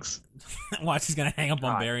jinx. Watch, he's gonna hang up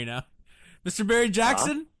on Barry now. Mr. Barry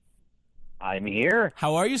Jackson. I'm here.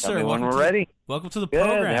 How are you, sir? Tell me when we're ready. Welcome to the Good.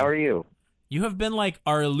 program. How are you? You have been like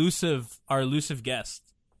our elusive guest.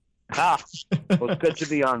 Well, it's good to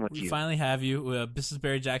be on with we you. We finally have you. This is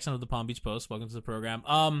Barry Jackson of the Palm Beach Post. Welcome to the program.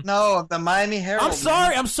 No, the Miami Herald. I'm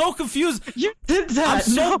sorry. I'm so confused. You did that. I'm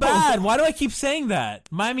so bad. Why do I keep saying that?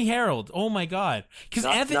 Miami Herald. Oh my God. Because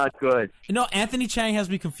Anthony. Not good. Anthony Chang has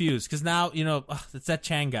me confused. Because now it's that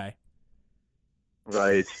Chang guy.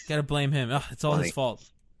 Right. Gotta blame him. It's all his fault.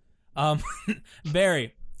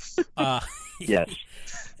 Barry. Yes.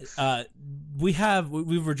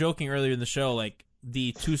 We were joking earlier in the show, like,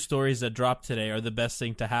 the two stories that dropped today are the best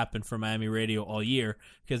thing to happen for Miami radio all year,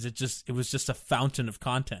 because it was just a fountain of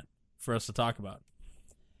content for us to talk about.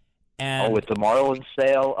 And with the Marlins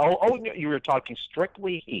sale. You were talking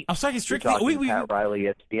strictly Heat. I was talking strictly. Pat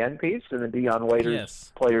Riley ESPN piece and the Dion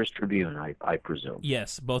Waiters Players Tribune, I presume.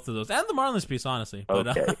 Yes, both of those, and the Marlins piece, honestly.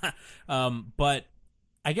 Okay. But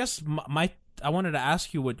I guess I wanted to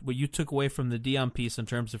ask you what you took away from the Dion piece in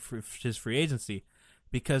terms of his free agency,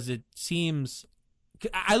 because it seems.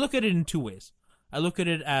 I look at it in two ways. I look at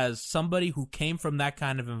it as somebody who came from that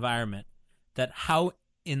kind of environment, that how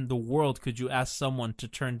in the world could you ask someone to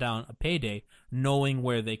turn down a payday knowing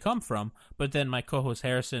where they come from? But then my co-host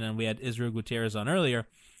Harrison, and we had Israel Gutierrez on earlier,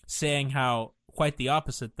 saying how quite the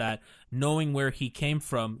opposite, that knowing where he came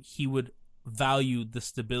from, he would value the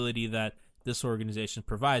stability that this organization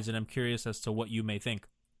provides. And I'm curious as to what you may think.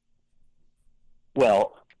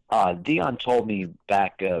 Well, Dion told me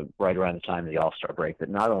back right around the time of the All-Star break that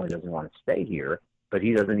not only does he want to stay here, but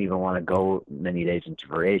he doesn't even want to go many days into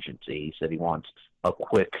free agency. He said he wants a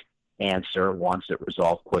quick answer, wants it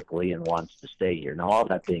resolved quickly, and wants to stay here. Now, all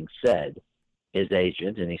that being said, his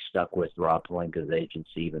agent, and he stuck with Rob Pelinka's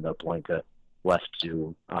agency, even though Pelinka left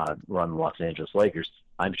to run the Los Angeles Lakers.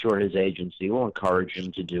 I'm sure his agency will encourage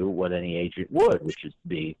him to do what any agent would, which would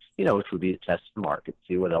be to test the market,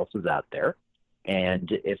 see what else is out there.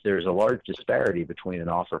 And if there's a large disparity between an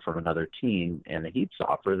offer from another team and the Heat's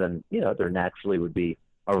offer, then, there naturally would be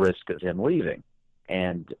a risk of him leaving.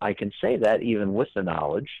 And I can say that even with the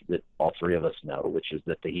knowledge that all three of us know, which is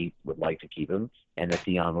that the Heat would like to keep him and that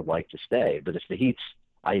Dion would like to stay. But if the Heat's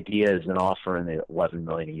idea is an offer in the $11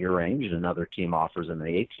 million a year range and another team offers in the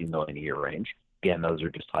 $18 million a year range, again, those are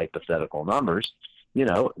just hypothetical numbers,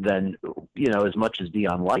 then, as much as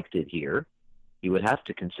Dion liked it here, he would have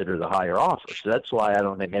to consider the higher offer. So that's why I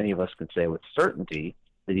don't think any of us can say with certainty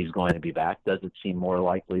that he's going to be back. Does it seem more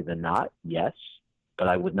likely than not? Yes. But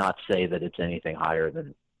I would not say that it's anything higher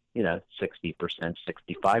than, 60%,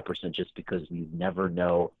 65%, just because you never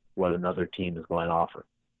know what another team is going to offer.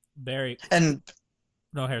 Barry.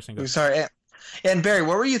 No, Harrison, go. Sorry. And Barry,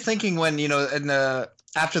 what were you thinking when,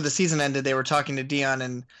 after the season ended, they were talking to Dion,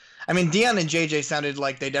 and Dion and JJ sounded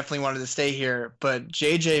like they definitely wanted to stay here, but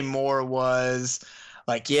JJ more was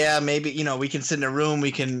like, yeah, maybe, we can sit in a room,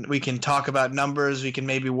 we can talk about numbers, we can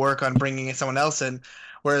maybe work on bringing someone else in.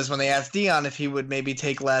 Whereas when they asked Dion if he would maybe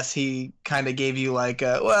take less, he kind of gave you like,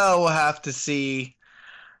 well, we'll have to see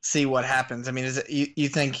what happens. Is it, you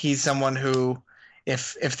think he's someone who,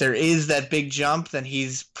 if there is that big jump, then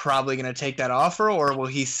he's probably going to take that offer, or will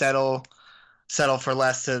he settle for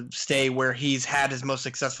less to stay where he's had his most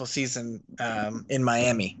successful season in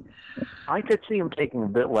Miami? I could see him taking a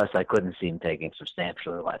bit less. I couldn't see him taking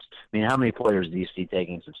substantially less. How many players do you see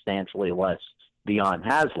taking substantially less beyond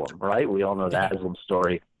Haslam, right? We all know the Haslam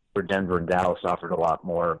story where Denver and Dallas offered a lot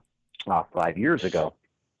more 5 years ago.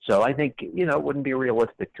 So I think, it wouldn't be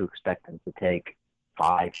realistic to expect him to take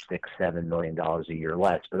 $5, $6, $7 million a year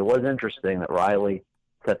less. But it was interesting that Riley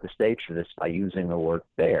set the stage for this by using the word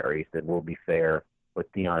fair. He said, we'll be fair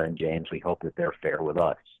with Dion and James. We hope that they're fair with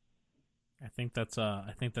us. I think that's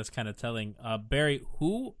kind of telling. Barry,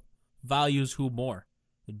 who values who more?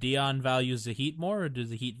 Dion values the Heat more, or does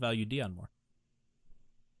the Heat value Dion more?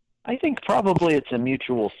 I think probably it's a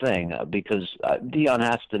mutual thing because Dion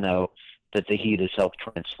has to know that the Heat has helped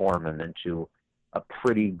transform him into a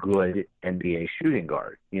pretty good NBA shooting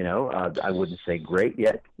guard. I wouldn't say great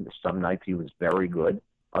yet. Some nights he was very good.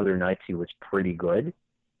 Other nights he was pretty good.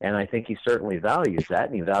 And I think he certainly values that,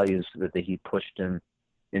 and he values that the Heat pushed him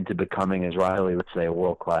into becoming, as Riley would say, a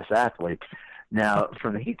world-class athlete. Now,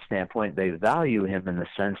 from the Heat standpoint, they value him in the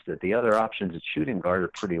sense that the other options at shooting guard are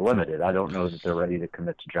pretty limited. I don't know that they're ready to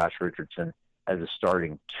commit to Josh Richardson as a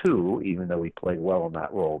starting two, even though he played well in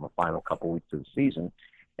that role in the final couple weeks of the season.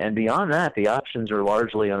 And beyond that, the options are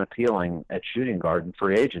largely unappealing at shooting guard and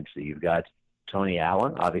free agency. You've got Tony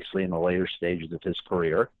Allen, obviously in the later stages of his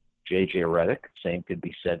career. J.J. Redick, same could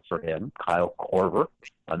be said for him. Kyle Korver,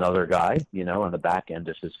 another guy, on the back end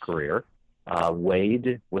of his career.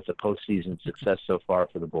 Wade, with the postseason success so far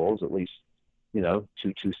for the Bulls, at least, 2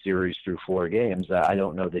 series through 4 games, I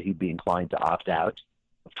don't know that he'd be inclined to opt out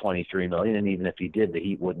of $23 million, and even if he did, the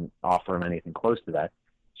Heat wouldn't offer him anything close to that.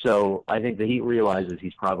 So I think the Heat realizes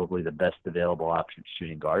he's probably the best available option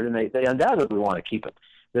shooting guard, and they undoubtedly want to keep him.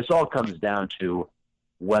 This all comes down to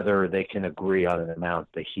whether they can agree on an amount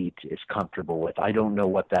the Heat is comfortable with. I don't know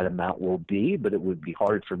what that amount will be, but it would be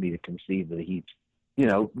hard for me to conceive that the Heat,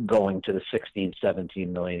 going to the 16,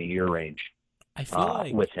 17 million a year range I feel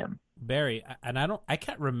like, with him. Barry, and I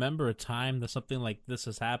can't remember a time that something like this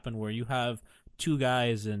has happened where you have two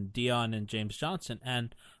guys in Dion and James Johnson,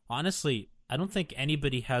 and honestly, I don't think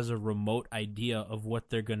anybody has a remote idea of what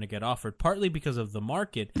they're going to get offered, partly because of the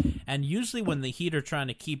market. And usually when the Heat are trying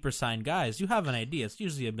to keep or sign guys, you have an idea. It's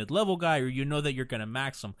usually a mid-level guy, or you know that you're going to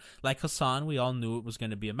max him. Like Hassan, we all knew it was going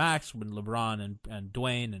to be a max when LeBron and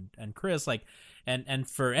Dwayne and Chris. And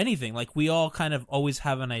for anything, we all kind of always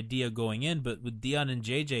have an idea going in. But with Dion and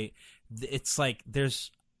JJ, it's like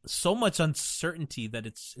there's so much uncertainty that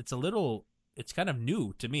it's kind of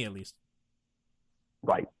new to me, at least.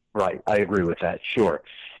 Right. I agree with that. Sure.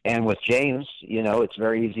 And with James, it's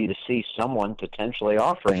very easy to see someone potentially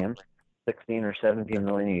offering him 16 or 17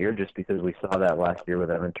 million a year just because we saw that last year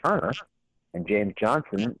with Evan Turner. And James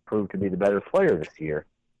Johnson proved to be the better player this year.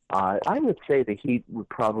 I would say the Heat would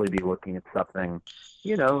probably be looking at something,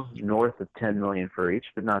 north of 10 million for each,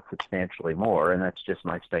 but not substantially more. And that's just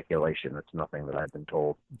my speculation. That's nothing that I've been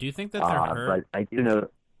told. Do you think that they're hurt? But I do know.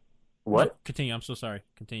 What? Continue. I'm so sorry.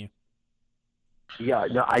 Continue. Yeah,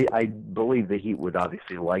 no, I believe the Heat would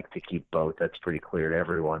obviously like to keep both. That's pretty clear to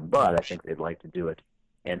everyone. But I think they'd like to do it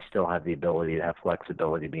and still have the ability to have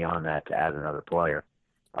flexibility beyond that to add another player.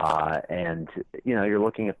 And you're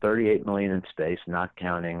looking at $38 million in space, not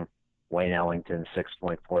counting Wayne Ellington's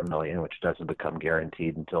 $6.4 million, which doesn't become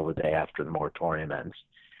guaranteed until the day after the moratorium ends.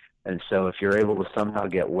 And so if you're able to somehow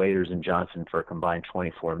get Waiters and Johnson for a combined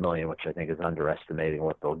 $24 million, which I think is underestimating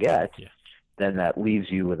what they'll get, then that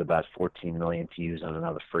leaves you with about $14 million to use on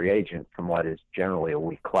another free agent from what is generally a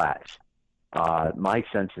weak class. My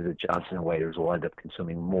sense is that Johnson and Waiters will end up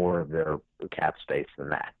consuming more of their cap space than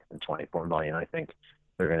that, than $24 million. I think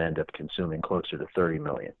they're going to end up consuming closer to $30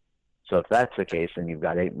 million. So if that's the case, then you've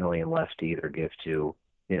got $8 million left to either give to,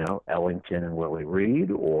 Ellington and Willie Reed,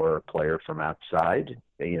 or a player from outside,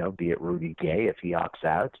 be it Rudy Gay if he opts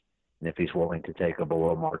out, and if he's willing to take a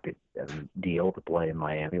below market deal to play in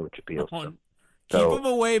Miami, which appeals to him. Keep him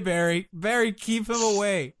away, Barry. Barry, keep him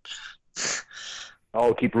away.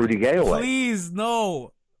 Oh, keep Rudy Gay away. Please,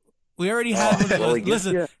 no. We already have him. Well,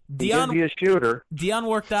 Listen, Dion, a shooter. Dion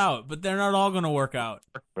worked out, but they're not all going to work out.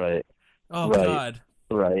 Right. Oh, right. God.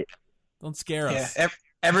 Right. Don't scare us. Yeah,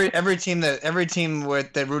 every team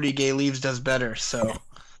that Rudy Gay leaves does better. So,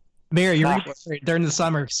 Barry, you during the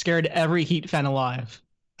summer scared every Heat fan alive.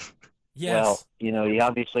 Yes. Well, he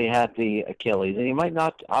obviously had the Achilles, and he might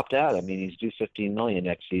not opt out. I mean, he's due $15 million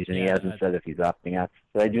next season. He hasn't said if he's opting out,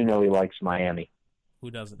 but I do know he likes Miami.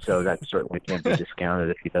 Who doesn't? So that certainly can't be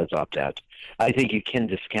discounted if he does opt out. I think you can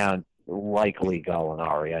discount likely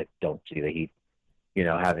Gallinari. I don't see the Heat,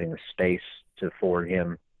 having the space to afford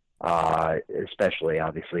him. Especially,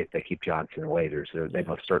 obviously, if they keep Johnson and Waiters, they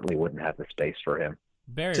most certainly wouldn't have the space for him.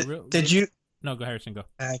 Barry, did you? No, go Harrison, go.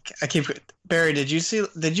 I keep Barry. Did you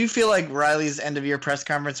feel like Riley's end of year press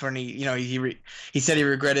conference when he said he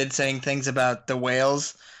regretted saying things about the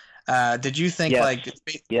whales? Did you think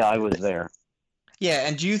Yeah, I was there. Yeah,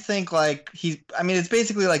 and do you think it's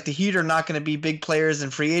basically like the Heat are not going to be big players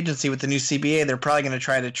in free agency with the new CBA. They're probably going to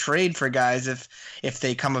try to trade for guys if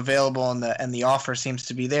they come available and the offer seems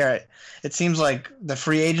to be there. It seems like the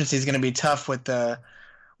free agency is going to be tough with the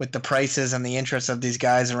prices and the interest of these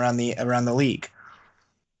guys around the league.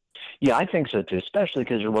 Yeah, I think so too, especially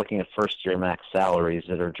because you're looking at first-year max salaries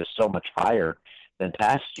that are just so much higher than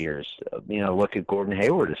past years. Look at Gordon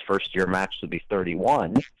Hayward. His first-year max would be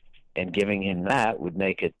 31. And giving him that would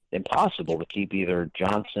make it impossible to keep either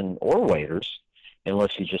Johnson or Waiters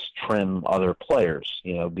unless you just trim other players,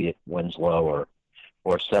 be it Winslow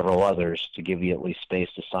or several others to give you at least space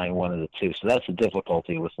to sign one of the two. So that's the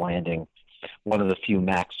difficulty with landing one of the few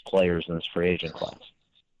max players in this free agent class.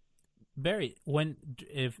 Barry,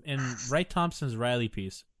 if in Wright Thompson's Riley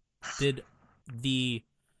piece, did I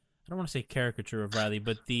don't want to say caricature of Riley,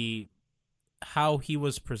 but how he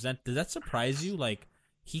was presented, did that surprise you? Like,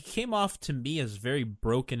 he came off to me as very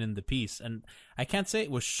broken in the piece, and I can't say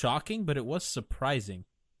it was shocking, but it was surprising.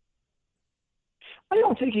 I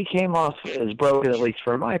don't think he came off as broken, at least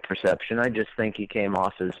from my perception. I just think he came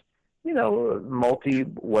off as, a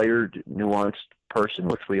multi-layered, nuanced person,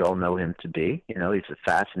 which we all know him to be. He's a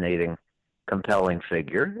fascinating, compelling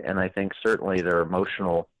figure, and I think certainly there are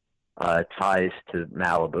emotional ties to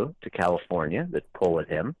Malibu, to California, that pull at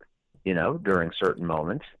him, during certain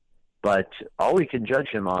moments. But all we can judge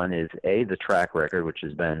him on is, A, the track record, which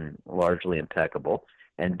has been largely impeccable,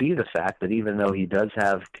 and B, the fact that even though he does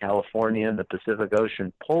have California and the Pacific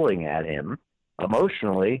Ocean pulling at him,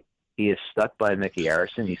 emotionally, he is stuck by Mickey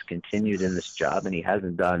Arison. He's continued in this job, and he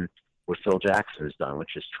hasn't done what Phil Jackson has done,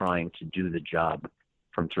 which is trying to do the job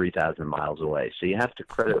from 3,000 miles away. So you have to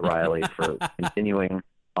credit Riley for continuing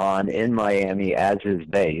on in Miami as his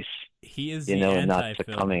base. He is and not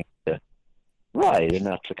succumbing to Right, and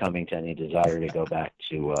not succumbing to any desire to go back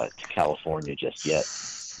to California just yet.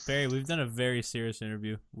 Barry, we've done a very serious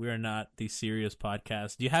interview. We are not the serious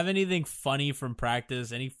podcast. Do you have anything funny from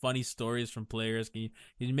practice? Any funny stories from players? Can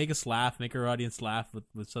you make us laugh, make our audience laugh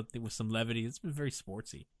with something, with some levity? It's been very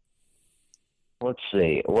sportsy. Let's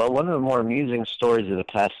see. Well, one of the more amusing stories of the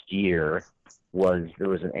past year was there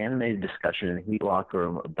was an animated discussion in the Heat locker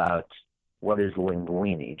room about what is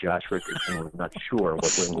linguine. Josh Richardson was not sure what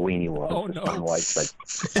linguine was. Oh, no. His wife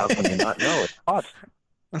said, "How can you not know? It's hot."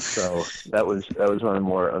 So that was one of the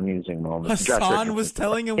more amusing moments. Hassan was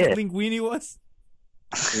telling him what linguine was?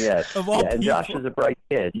 Yes. Of all and Josh is a bright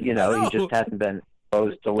kid. He just hasn't been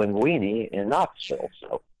exposed to linguine in Knoxville.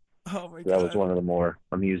 So that was one of the more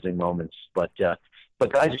amusing moments. But guys,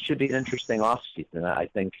 it should be an interesting offseason. I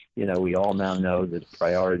think, we all now know that the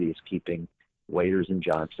priority is keeping Waiters and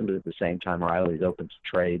Johnson, but at the same time, Riley's open to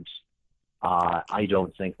trades I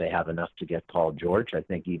don't think they have enough to get Paul George. I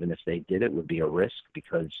think even if they did, it would be a risk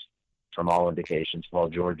because, from all indications, Paul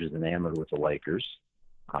George is enamored with the Lakers.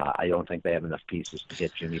 I don't think they have enough pieces to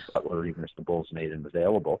get Jimmy Butler, even if the Bulls made him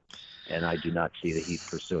available. And I do not see the Heat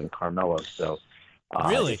pursuing Carmelo. So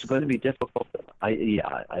really, it's going to be difficult.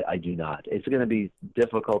 I do not. It's going to be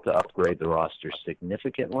difficult to upgrade the roster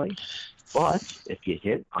significantly. But if you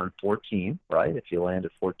hit on 14, right, if you land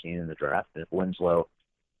at 14 in the draft, and if Winslow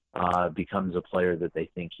becomes a player that they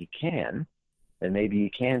think he can, then maybe he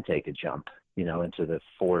can take a jump, into the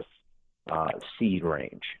fourth seed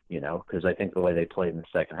range, because I think the way they played in the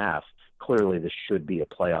second half, clearly this should be a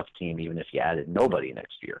playoff team, even if you added nobody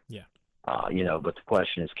next year. Yeah. But the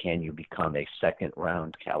question is, can you become a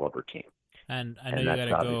second-round caliber team? And I know you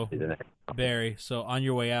got to go, Barry. So on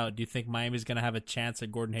your way out, do you think Miami's going to have a chance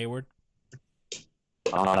at Gordon Hayward?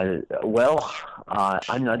 I'm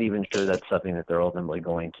not even sure that's something that they're ultimately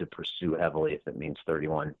going to pursue heavily if it means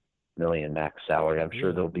 $31 million max salary. I'm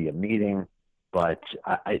sure there'll be a meeting, but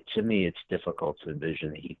to me, it's difficult to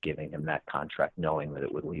envision the Heat giving him that contract, knowing that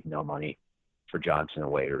it would leave no money for Johnson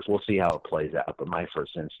and Waiters. We'll see how it plays out, but my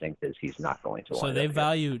first instinct is he's not going to. So they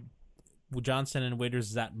valued Johnson and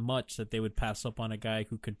Waiters that much that they would pass up on a guy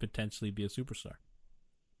who could potentially be a superstar.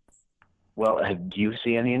 Well, do you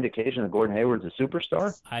see any indication that Gordon Hayward's a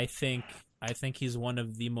superstar? I think he's one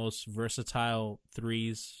of the most versatile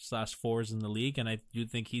 3s/4s in the league, and I do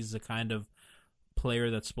think he's the kind of player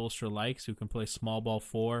that Spoelstra likes, who can play small ball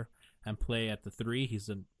 4 and play at the 3. He's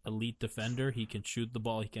an elite defender. He can shoot the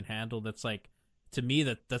ball. He can handle. That's like, to me,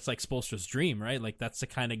 that's like Spoelstra's dream, right? Like, that's the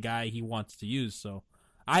kind of guy he wants to use. So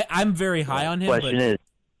I'm very high on him. Question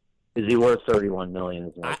is he worth $31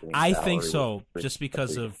 million? I think so, just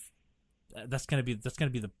because of that's gonna be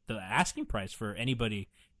the asking price for anybody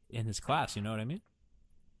in his class. You know what I mean?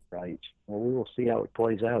 Right. Well, we will see how it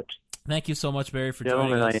plays out. Thank you so much, Barry, for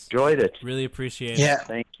joining us. I enjoyed it. Really appreciate it. Yeah.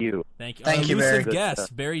 Thank you. Thank you. Thank you, Barry.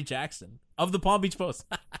 Guest, Barry Jackson of the Palm Beach Post.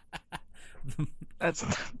 That's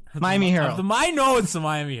Miami Herald. It's the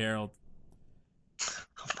Miami Herald.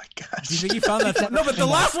 Oh my gosh. Do you think he found that? No, but the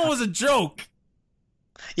last one was a joke.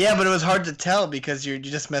 Yeah, but it was hard to tell because you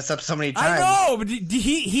just mess up so many times. I know, but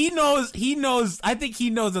he knows. I think he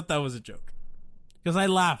knows that was a joke because I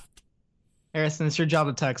laughed. Harrison, it's your job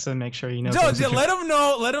to text him. Make sure you know. Let him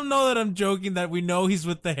know. Let him know that I'm joking. That we know he's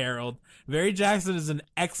with the Herald. Barry Jackson is an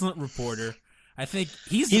excellent reporter. I think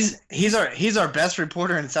he's our best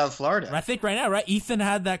reporter in South Florida. I think right now, right? Ethan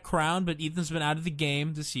had that crown, but Ethan's been out of the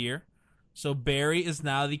game this year, so Barry is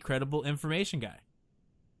now the credible information guy.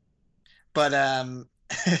 But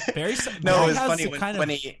Barry, no, it was funny when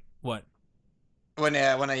he what? When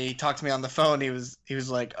he talked to me on the phone, he was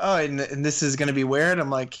like, "Oh, and this is gonna be weird." I'm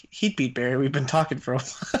like, "Heat beat Barry. We've been talking for a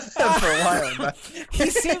while." But he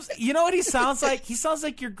seems, you know what he sounds like? He sounds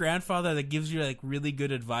like your grandfather that gives you like really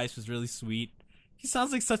good advice, was really sweet. He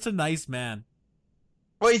sounds like such a nice man.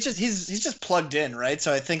 Well, he's just plugged in, right?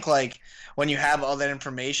 So I think like when you have all that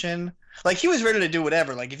information, like he was ready to do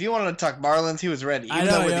whatever. Like if you wanted to talk Marlins, he was ready. Even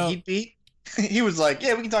though with the Heat beat, he was like,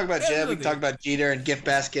 "Yeah, we can talk about Jeb, we can talk about Jeter and gift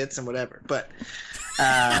baskets and whatever." But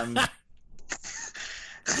yeah,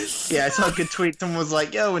 I saw a good tweet. Someone was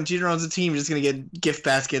like, "Yo, when Jeter owns a team, you're just gonna get gift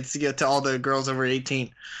baskets to get to all the girls over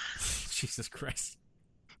 18." Jesus Christ!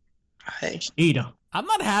 Hey, Jeter. I'm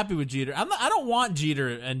not happy with Jeter. I don't want Jeter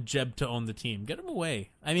and Jeb to own the team. Get him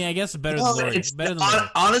away. I mean, I guess better than Lori. Better than Lori.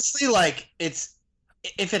 Honestly, like if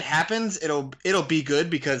it happens, it'll be good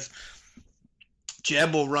because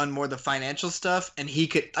Jeb will run more of the financial stuff, and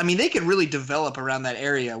they could really develop around that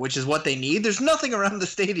area, which is what they need. There's nothing around the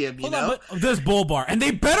stadium, you know? But there's Bull Bar, and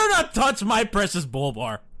they better not touch my precious Bull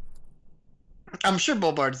Bar. I'm sure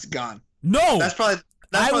Bull Bar's gone. No!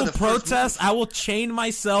 I will protest. I will chain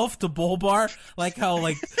myself to Bull Bar, like how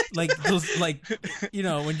like those, like, you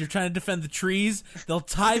know, when you're trying to defend the trees, they'll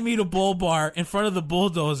tie me to Bull Bar in front of the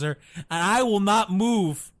bulldozer, and I will not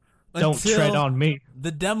move. Don't tread on me.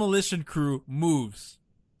 The demolition crew moves,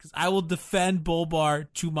 because I will defend Bull Bar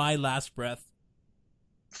to my last breath.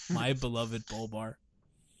 My beloved Bull Bar.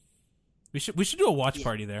 We should do a watch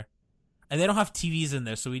party there, and they don't have TVs in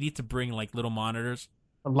there, so we need to bring like little monitors.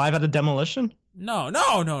 Live at the demolition? No.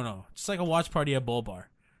 Just like a watch party at Bull Bar.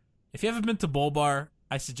 If you haven't been to Bull Bar,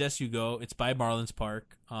 I suggest you go. It's by Marlins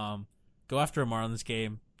Park. Go after a Marlins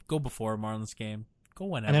game. Go before a Marlins game. Go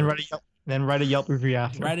whenever. And then write a Yelp review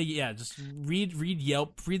after. Just read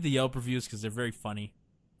Yelp. Read the Yelp reviews because they're very funny.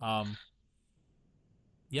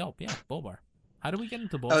 Yelp, yeah, Bull Bar. How do we get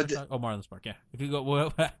into Bull Bar? Marlins Park, yeah. If you go,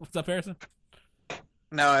 what's up, Harrison?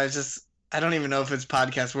 No, I don't even know if it's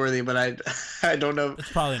podcast worthy, but I don't know.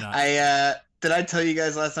 It's probably not. Did I tell you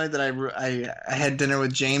guys last night that I had dinner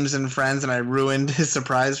with James and friends and I ruined his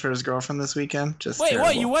surprise for his girlfriend this weekend? Just wait,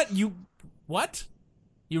 terrible. what?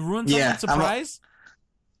 You ruined someone's surprise?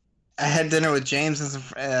 I had dinner with James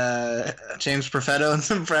and James Perfetto and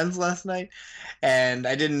some friends last night, and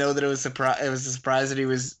I didn't know that it was a surprise that he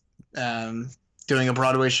was doing a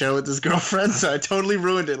Broadway show with his girlfriend, so I totally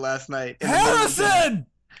ruined it last night. Harrison!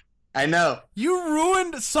 I know. You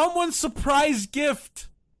ruined someone's surprise gift.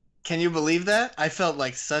 Can you believe that? I felt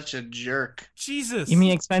like such a jerk. Jesus. You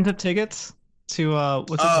mean expensive tickets to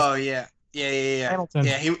what's it called? Yeah. Hamilton.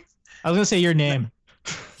 Yeah, I was gonna say your name.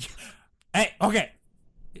 Hey, okay.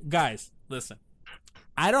 Guys, listen.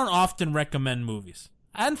 I don't often recommend movies.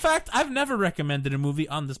 In fact, I've never recommended a movie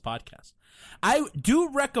on this podcast. I do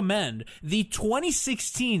recommend the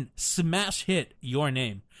 2016 smash hit Your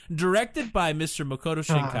Name, directed by Mr. Makoto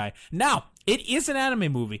Shinkai. Now, it is an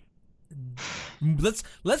anime movie.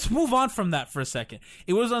 Let's move on from that for a second.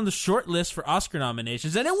 It was on the short list for Oscar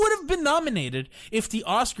nominations, and it would have been nominated if the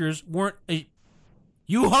Oscars weren't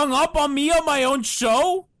You hung up on me on my own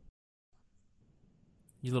show?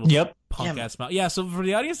 You little punk ass mouth. Yeah, so for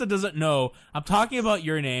the audience that doesn't know, I'm talking about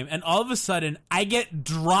Your Name, and all of a sudden, I get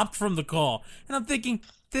dropped from the call. And I'm thinking,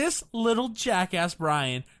 this little jackass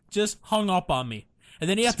Brian just hung up on me. And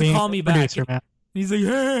then he has to call me back. Producer, man. He's like,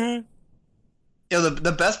 hey. Yo,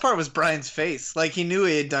 the best part was Brian's face. Like, he knew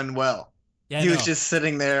he had done well. Yeah, he was just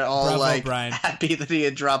sitting there all Bravo, Brian. happy that he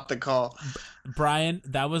had dropped the call. Brian,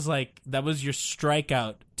 that was your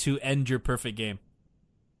strikeout to end your perfect game.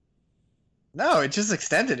 No, it just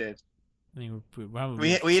extended it. I mean,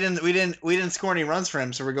 we didn't score any runs for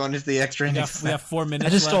him, so we're going into the extra innings. We have 4 minutes. I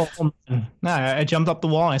just left. stole a home run. No, I jumped up the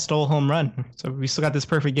wall and I stole a home run. So we still got this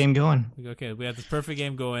perfect game going. Okay, we have this perfect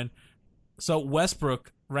game going. So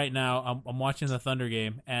Westbrook, right now, I'm watching the Thunder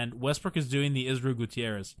game, and Westbrook is doing the Israel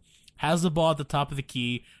Gutierrez. Has the ball at the top of the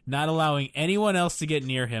key, not allowing anyone else to get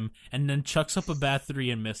near him, and then chucks up a bad three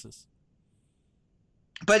and misses.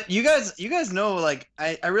 But you guys know, like,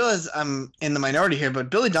 I realize I'm in the minority here, but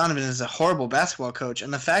Billy Donovan is a horrible basketball coach,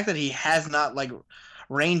 and the fact that he has not, like,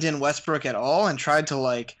 reined in Westbrook at all and tried to,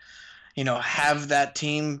 like, have that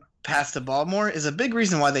team pass the ball more is a big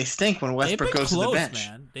reason why they stink when Westbrook goes to the bench.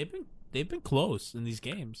 Man. They've been close in these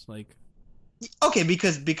games. Like, okay,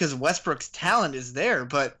 because Westbrook's talent is there,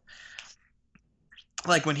 but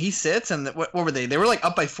like when he sits and what were they? They were like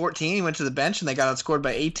up by 14. He went to the bench and they got outscored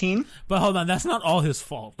by 18. But hold on, that's not all his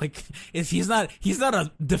fault. Like, he's not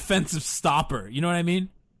a defensive stopper. You know what I mean?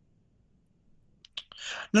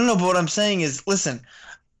 No. But what I'm saying is, listen,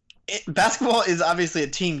 basketball is obviously a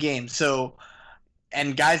team game, so.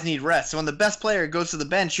 And guys need rest. So when the best player goes to the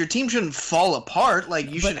bench, your team shouldn't fall apart. Like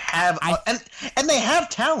you should have, and they have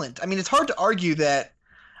talent. I mean, it's hard to argue that.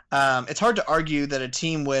 A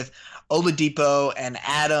team with Oladipo and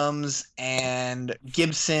Adams and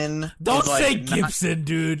Gibson. Don't say Gibson,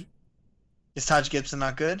 dude. Is Taj Gibson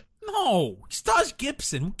not good? No, he's Taj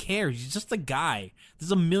Gibson. Who cares? He's just a guy.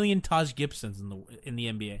 There's a million Taj Gibsons in the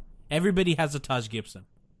NBA. Everybody has a Taj Gibson.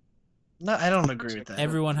 No, I don't agree with that.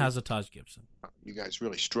 Everyone has a Taj Gibson. You guys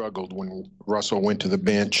really struggled when Russell went to the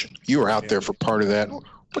bench. You were out there for part of that.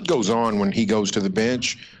 What goes on when he goes to the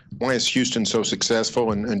bench? Why is Houston so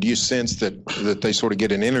successful? And do you sense that they sort of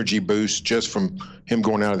get an energy boost just from him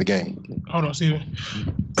going out of the game? Hold on, Steven.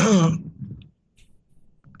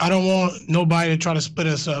 I don't want nobody to try to split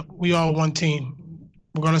us up. We all one team.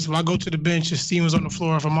 Regardless if I go to the bench, if Steven's on the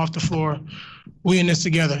floor, if I'm off the floor, we in this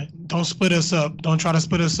together. Don't split us up. Don't try to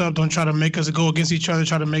split us up. Don't try to make us go against each other.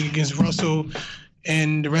 Try to make it against Russell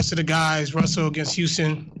and the rest of the guys. Russell against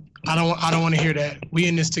Houston. I don't want to hear that. We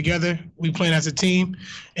in this together. We playing as a team,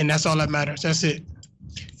 and that's all that matters. That's it.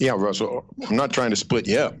 Yeah, Russell, I'm not trying to split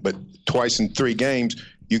you up, but twice in 3 games,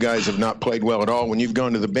 you guys have not played well at all when you've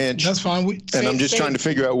gone to the bench. That's fine. I'm just trying to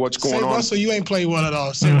figure out what's going on. Russell, you ain't played well at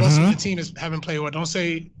all. Say Russell, the team haven't played well. Don't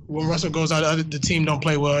say when Russell goes out, the team don't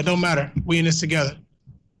play well. It don't matter. We in this together.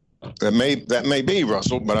 That may be,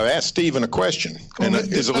 Russell, but I asked Steven a question, and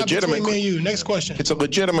it's a legitimate. Me and you. Next question. It's a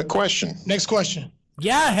legitimate question. Next question.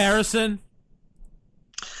 Yeah, Harrison.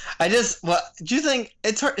 Do you think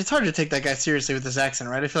it's hard to take that guy seriously with this accent,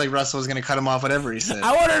 right? I feel like Russell was going to cut him off whatever he said.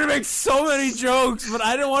 I wanted to make so many jokes, but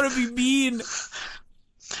I didn't want to be mean.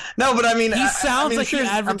 No, but I mean, he sounds like he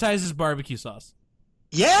advertises barbecue sauce.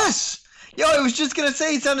 Yes. Yo, I was just gonna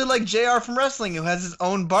say he sounded like JR from wrestling, who has his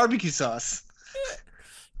own barbecue sauce.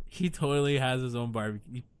 He totally has his own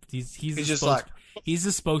barbecue. He's just he's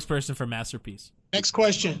the spokesperson for Masterpiece. Next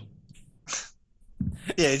question.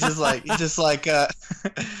 Yeah, Russell.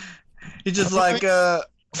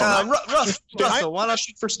 Why not?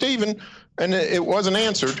 For Steven, and it wasn't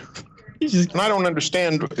answered. And I don't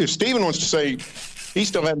understand if Steven wants to say he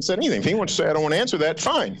still hasn't said anything. If he wants to say I don't want to answer that,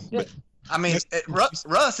 fine. But I mean,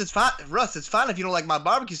 Russ, it's fine. Russ, it's fine if you don't like my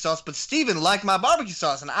barbecue sauce, but Steven liked my barbecue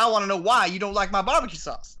sauce, and I want to know why you don't like my barbecue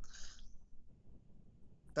sauce.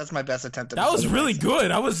 That's my best attempt at that. Was really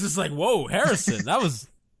good. I was just like, whoa, Harrison, that was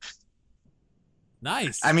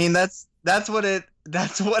nice. I mean, that's what it.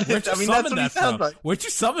 That's what it. I mean, that's what he sounds like. Where'd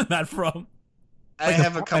you summon that from? I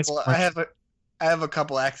have a couple. I have a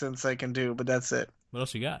couple accents I can do, but that's it. What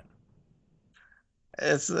else you got?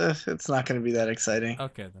 It's not going to be that exciting.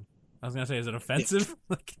 Okay, then. I was gonna say, is it offensive?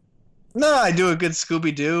 No, I do a good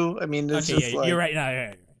Scooby Doo. I mean, it's just like, you're right. No, you're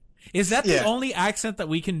right. Is that the only accent that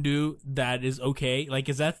we can do that is okay? Like,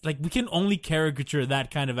 is that like we can only caricature that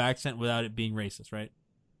kind of accent without it being racist, right?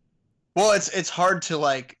 Well, it's hard to,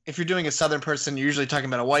 like, if you're doing a Southern person, you're usually talking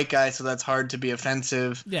about a white guy, so that's hard to be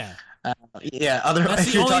offensive. Yeah.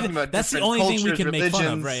 If you're talking about that's the only cultures, thing we can religions, make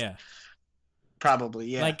fun of, right? Yeah. Probably,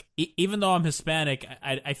 yeah. Like, even though I'm Hispanic,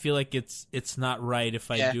 I feel like it's not right if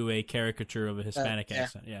I do a caricature of a Hispanic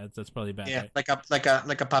accent. Yeah, that's probably bad. Yeah, right? like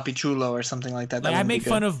a Papi Chulo or something like that. Like, I make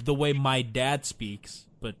fun of the way my dad speaks,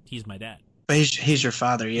 but he's my dad. But he's your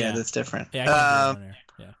father. Yeah, that's different. Yeah, I can't do that there.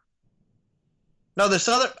 Yeah. No,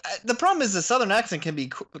 the problem is the Southern accent can be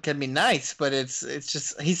nice, but it's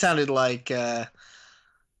just he sounded like.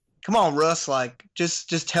 Come on, Russ! Like,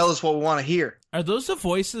 just tell us what we want to hear. Are those the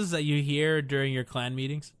voices that you hear during your clan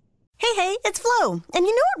meetings? Hey, it's Flo. And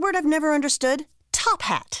you know what word I've never understood? Top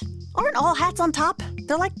hat. Aren't all hats on top?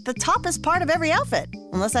 They're like the toppest part of every outfit,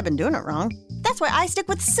 unless I've been doing it wrong. That's why I stick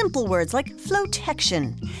with simple words like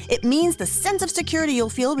Flotection. It means the sense of security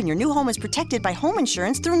you'll feel when your new home is protected by home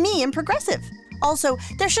insurance through me and Progressive. Also,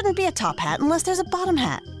 there shouldn't be a top hat unless there's a bottom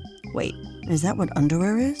hat. Wait, is that what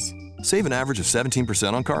underwear is? Save an average of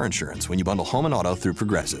 17% on car insurance when you bundle home and auto through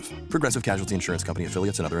Progressive. Progressive Casualty Insurance Company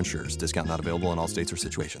affiliates and other insurers. Discount not available in all states or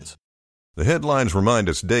situations. The headlines remind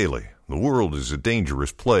us daily the world is a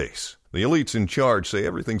dangerous place. The elites in charge say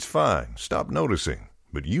everything's fine. Stop noticing.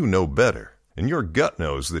 But you know better. And your gut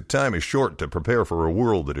knows that time is short to prepare for a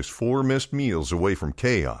world that is 4 missed meals away from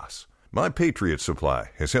chaos. My Patriot Supply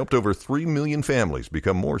has helped over 3 million families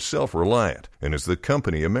become more self-reliant and is the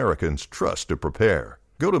company Americans trust to prepare.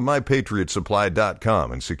 Go to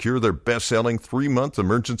MyPatriotSupply.com and secure their best-selling 3-month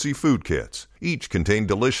emergency food kits. Each contain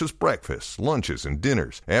delicious breakfasts, lunches, and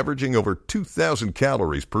dinners, averaging over 2,000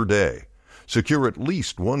 calories per day. Secure at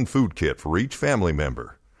least 1 food kit for each family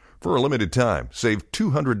member. For a limited time, save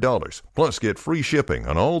 $200, plus get free shipping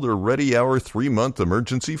on all their Ready Hour 3-month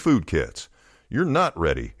emergency food kits. You're not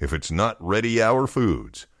ready if it's not Ready Hour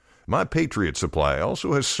Foods. My Patriot Supply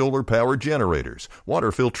also has solar power generators,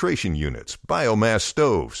 water filtration units, biomass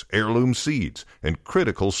stoves, heirloom seeds, and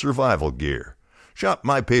critical survival gear. Shop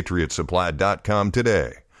MyPatriotSupply.com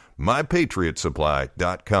today.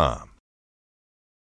 MyPatriotSupply.com.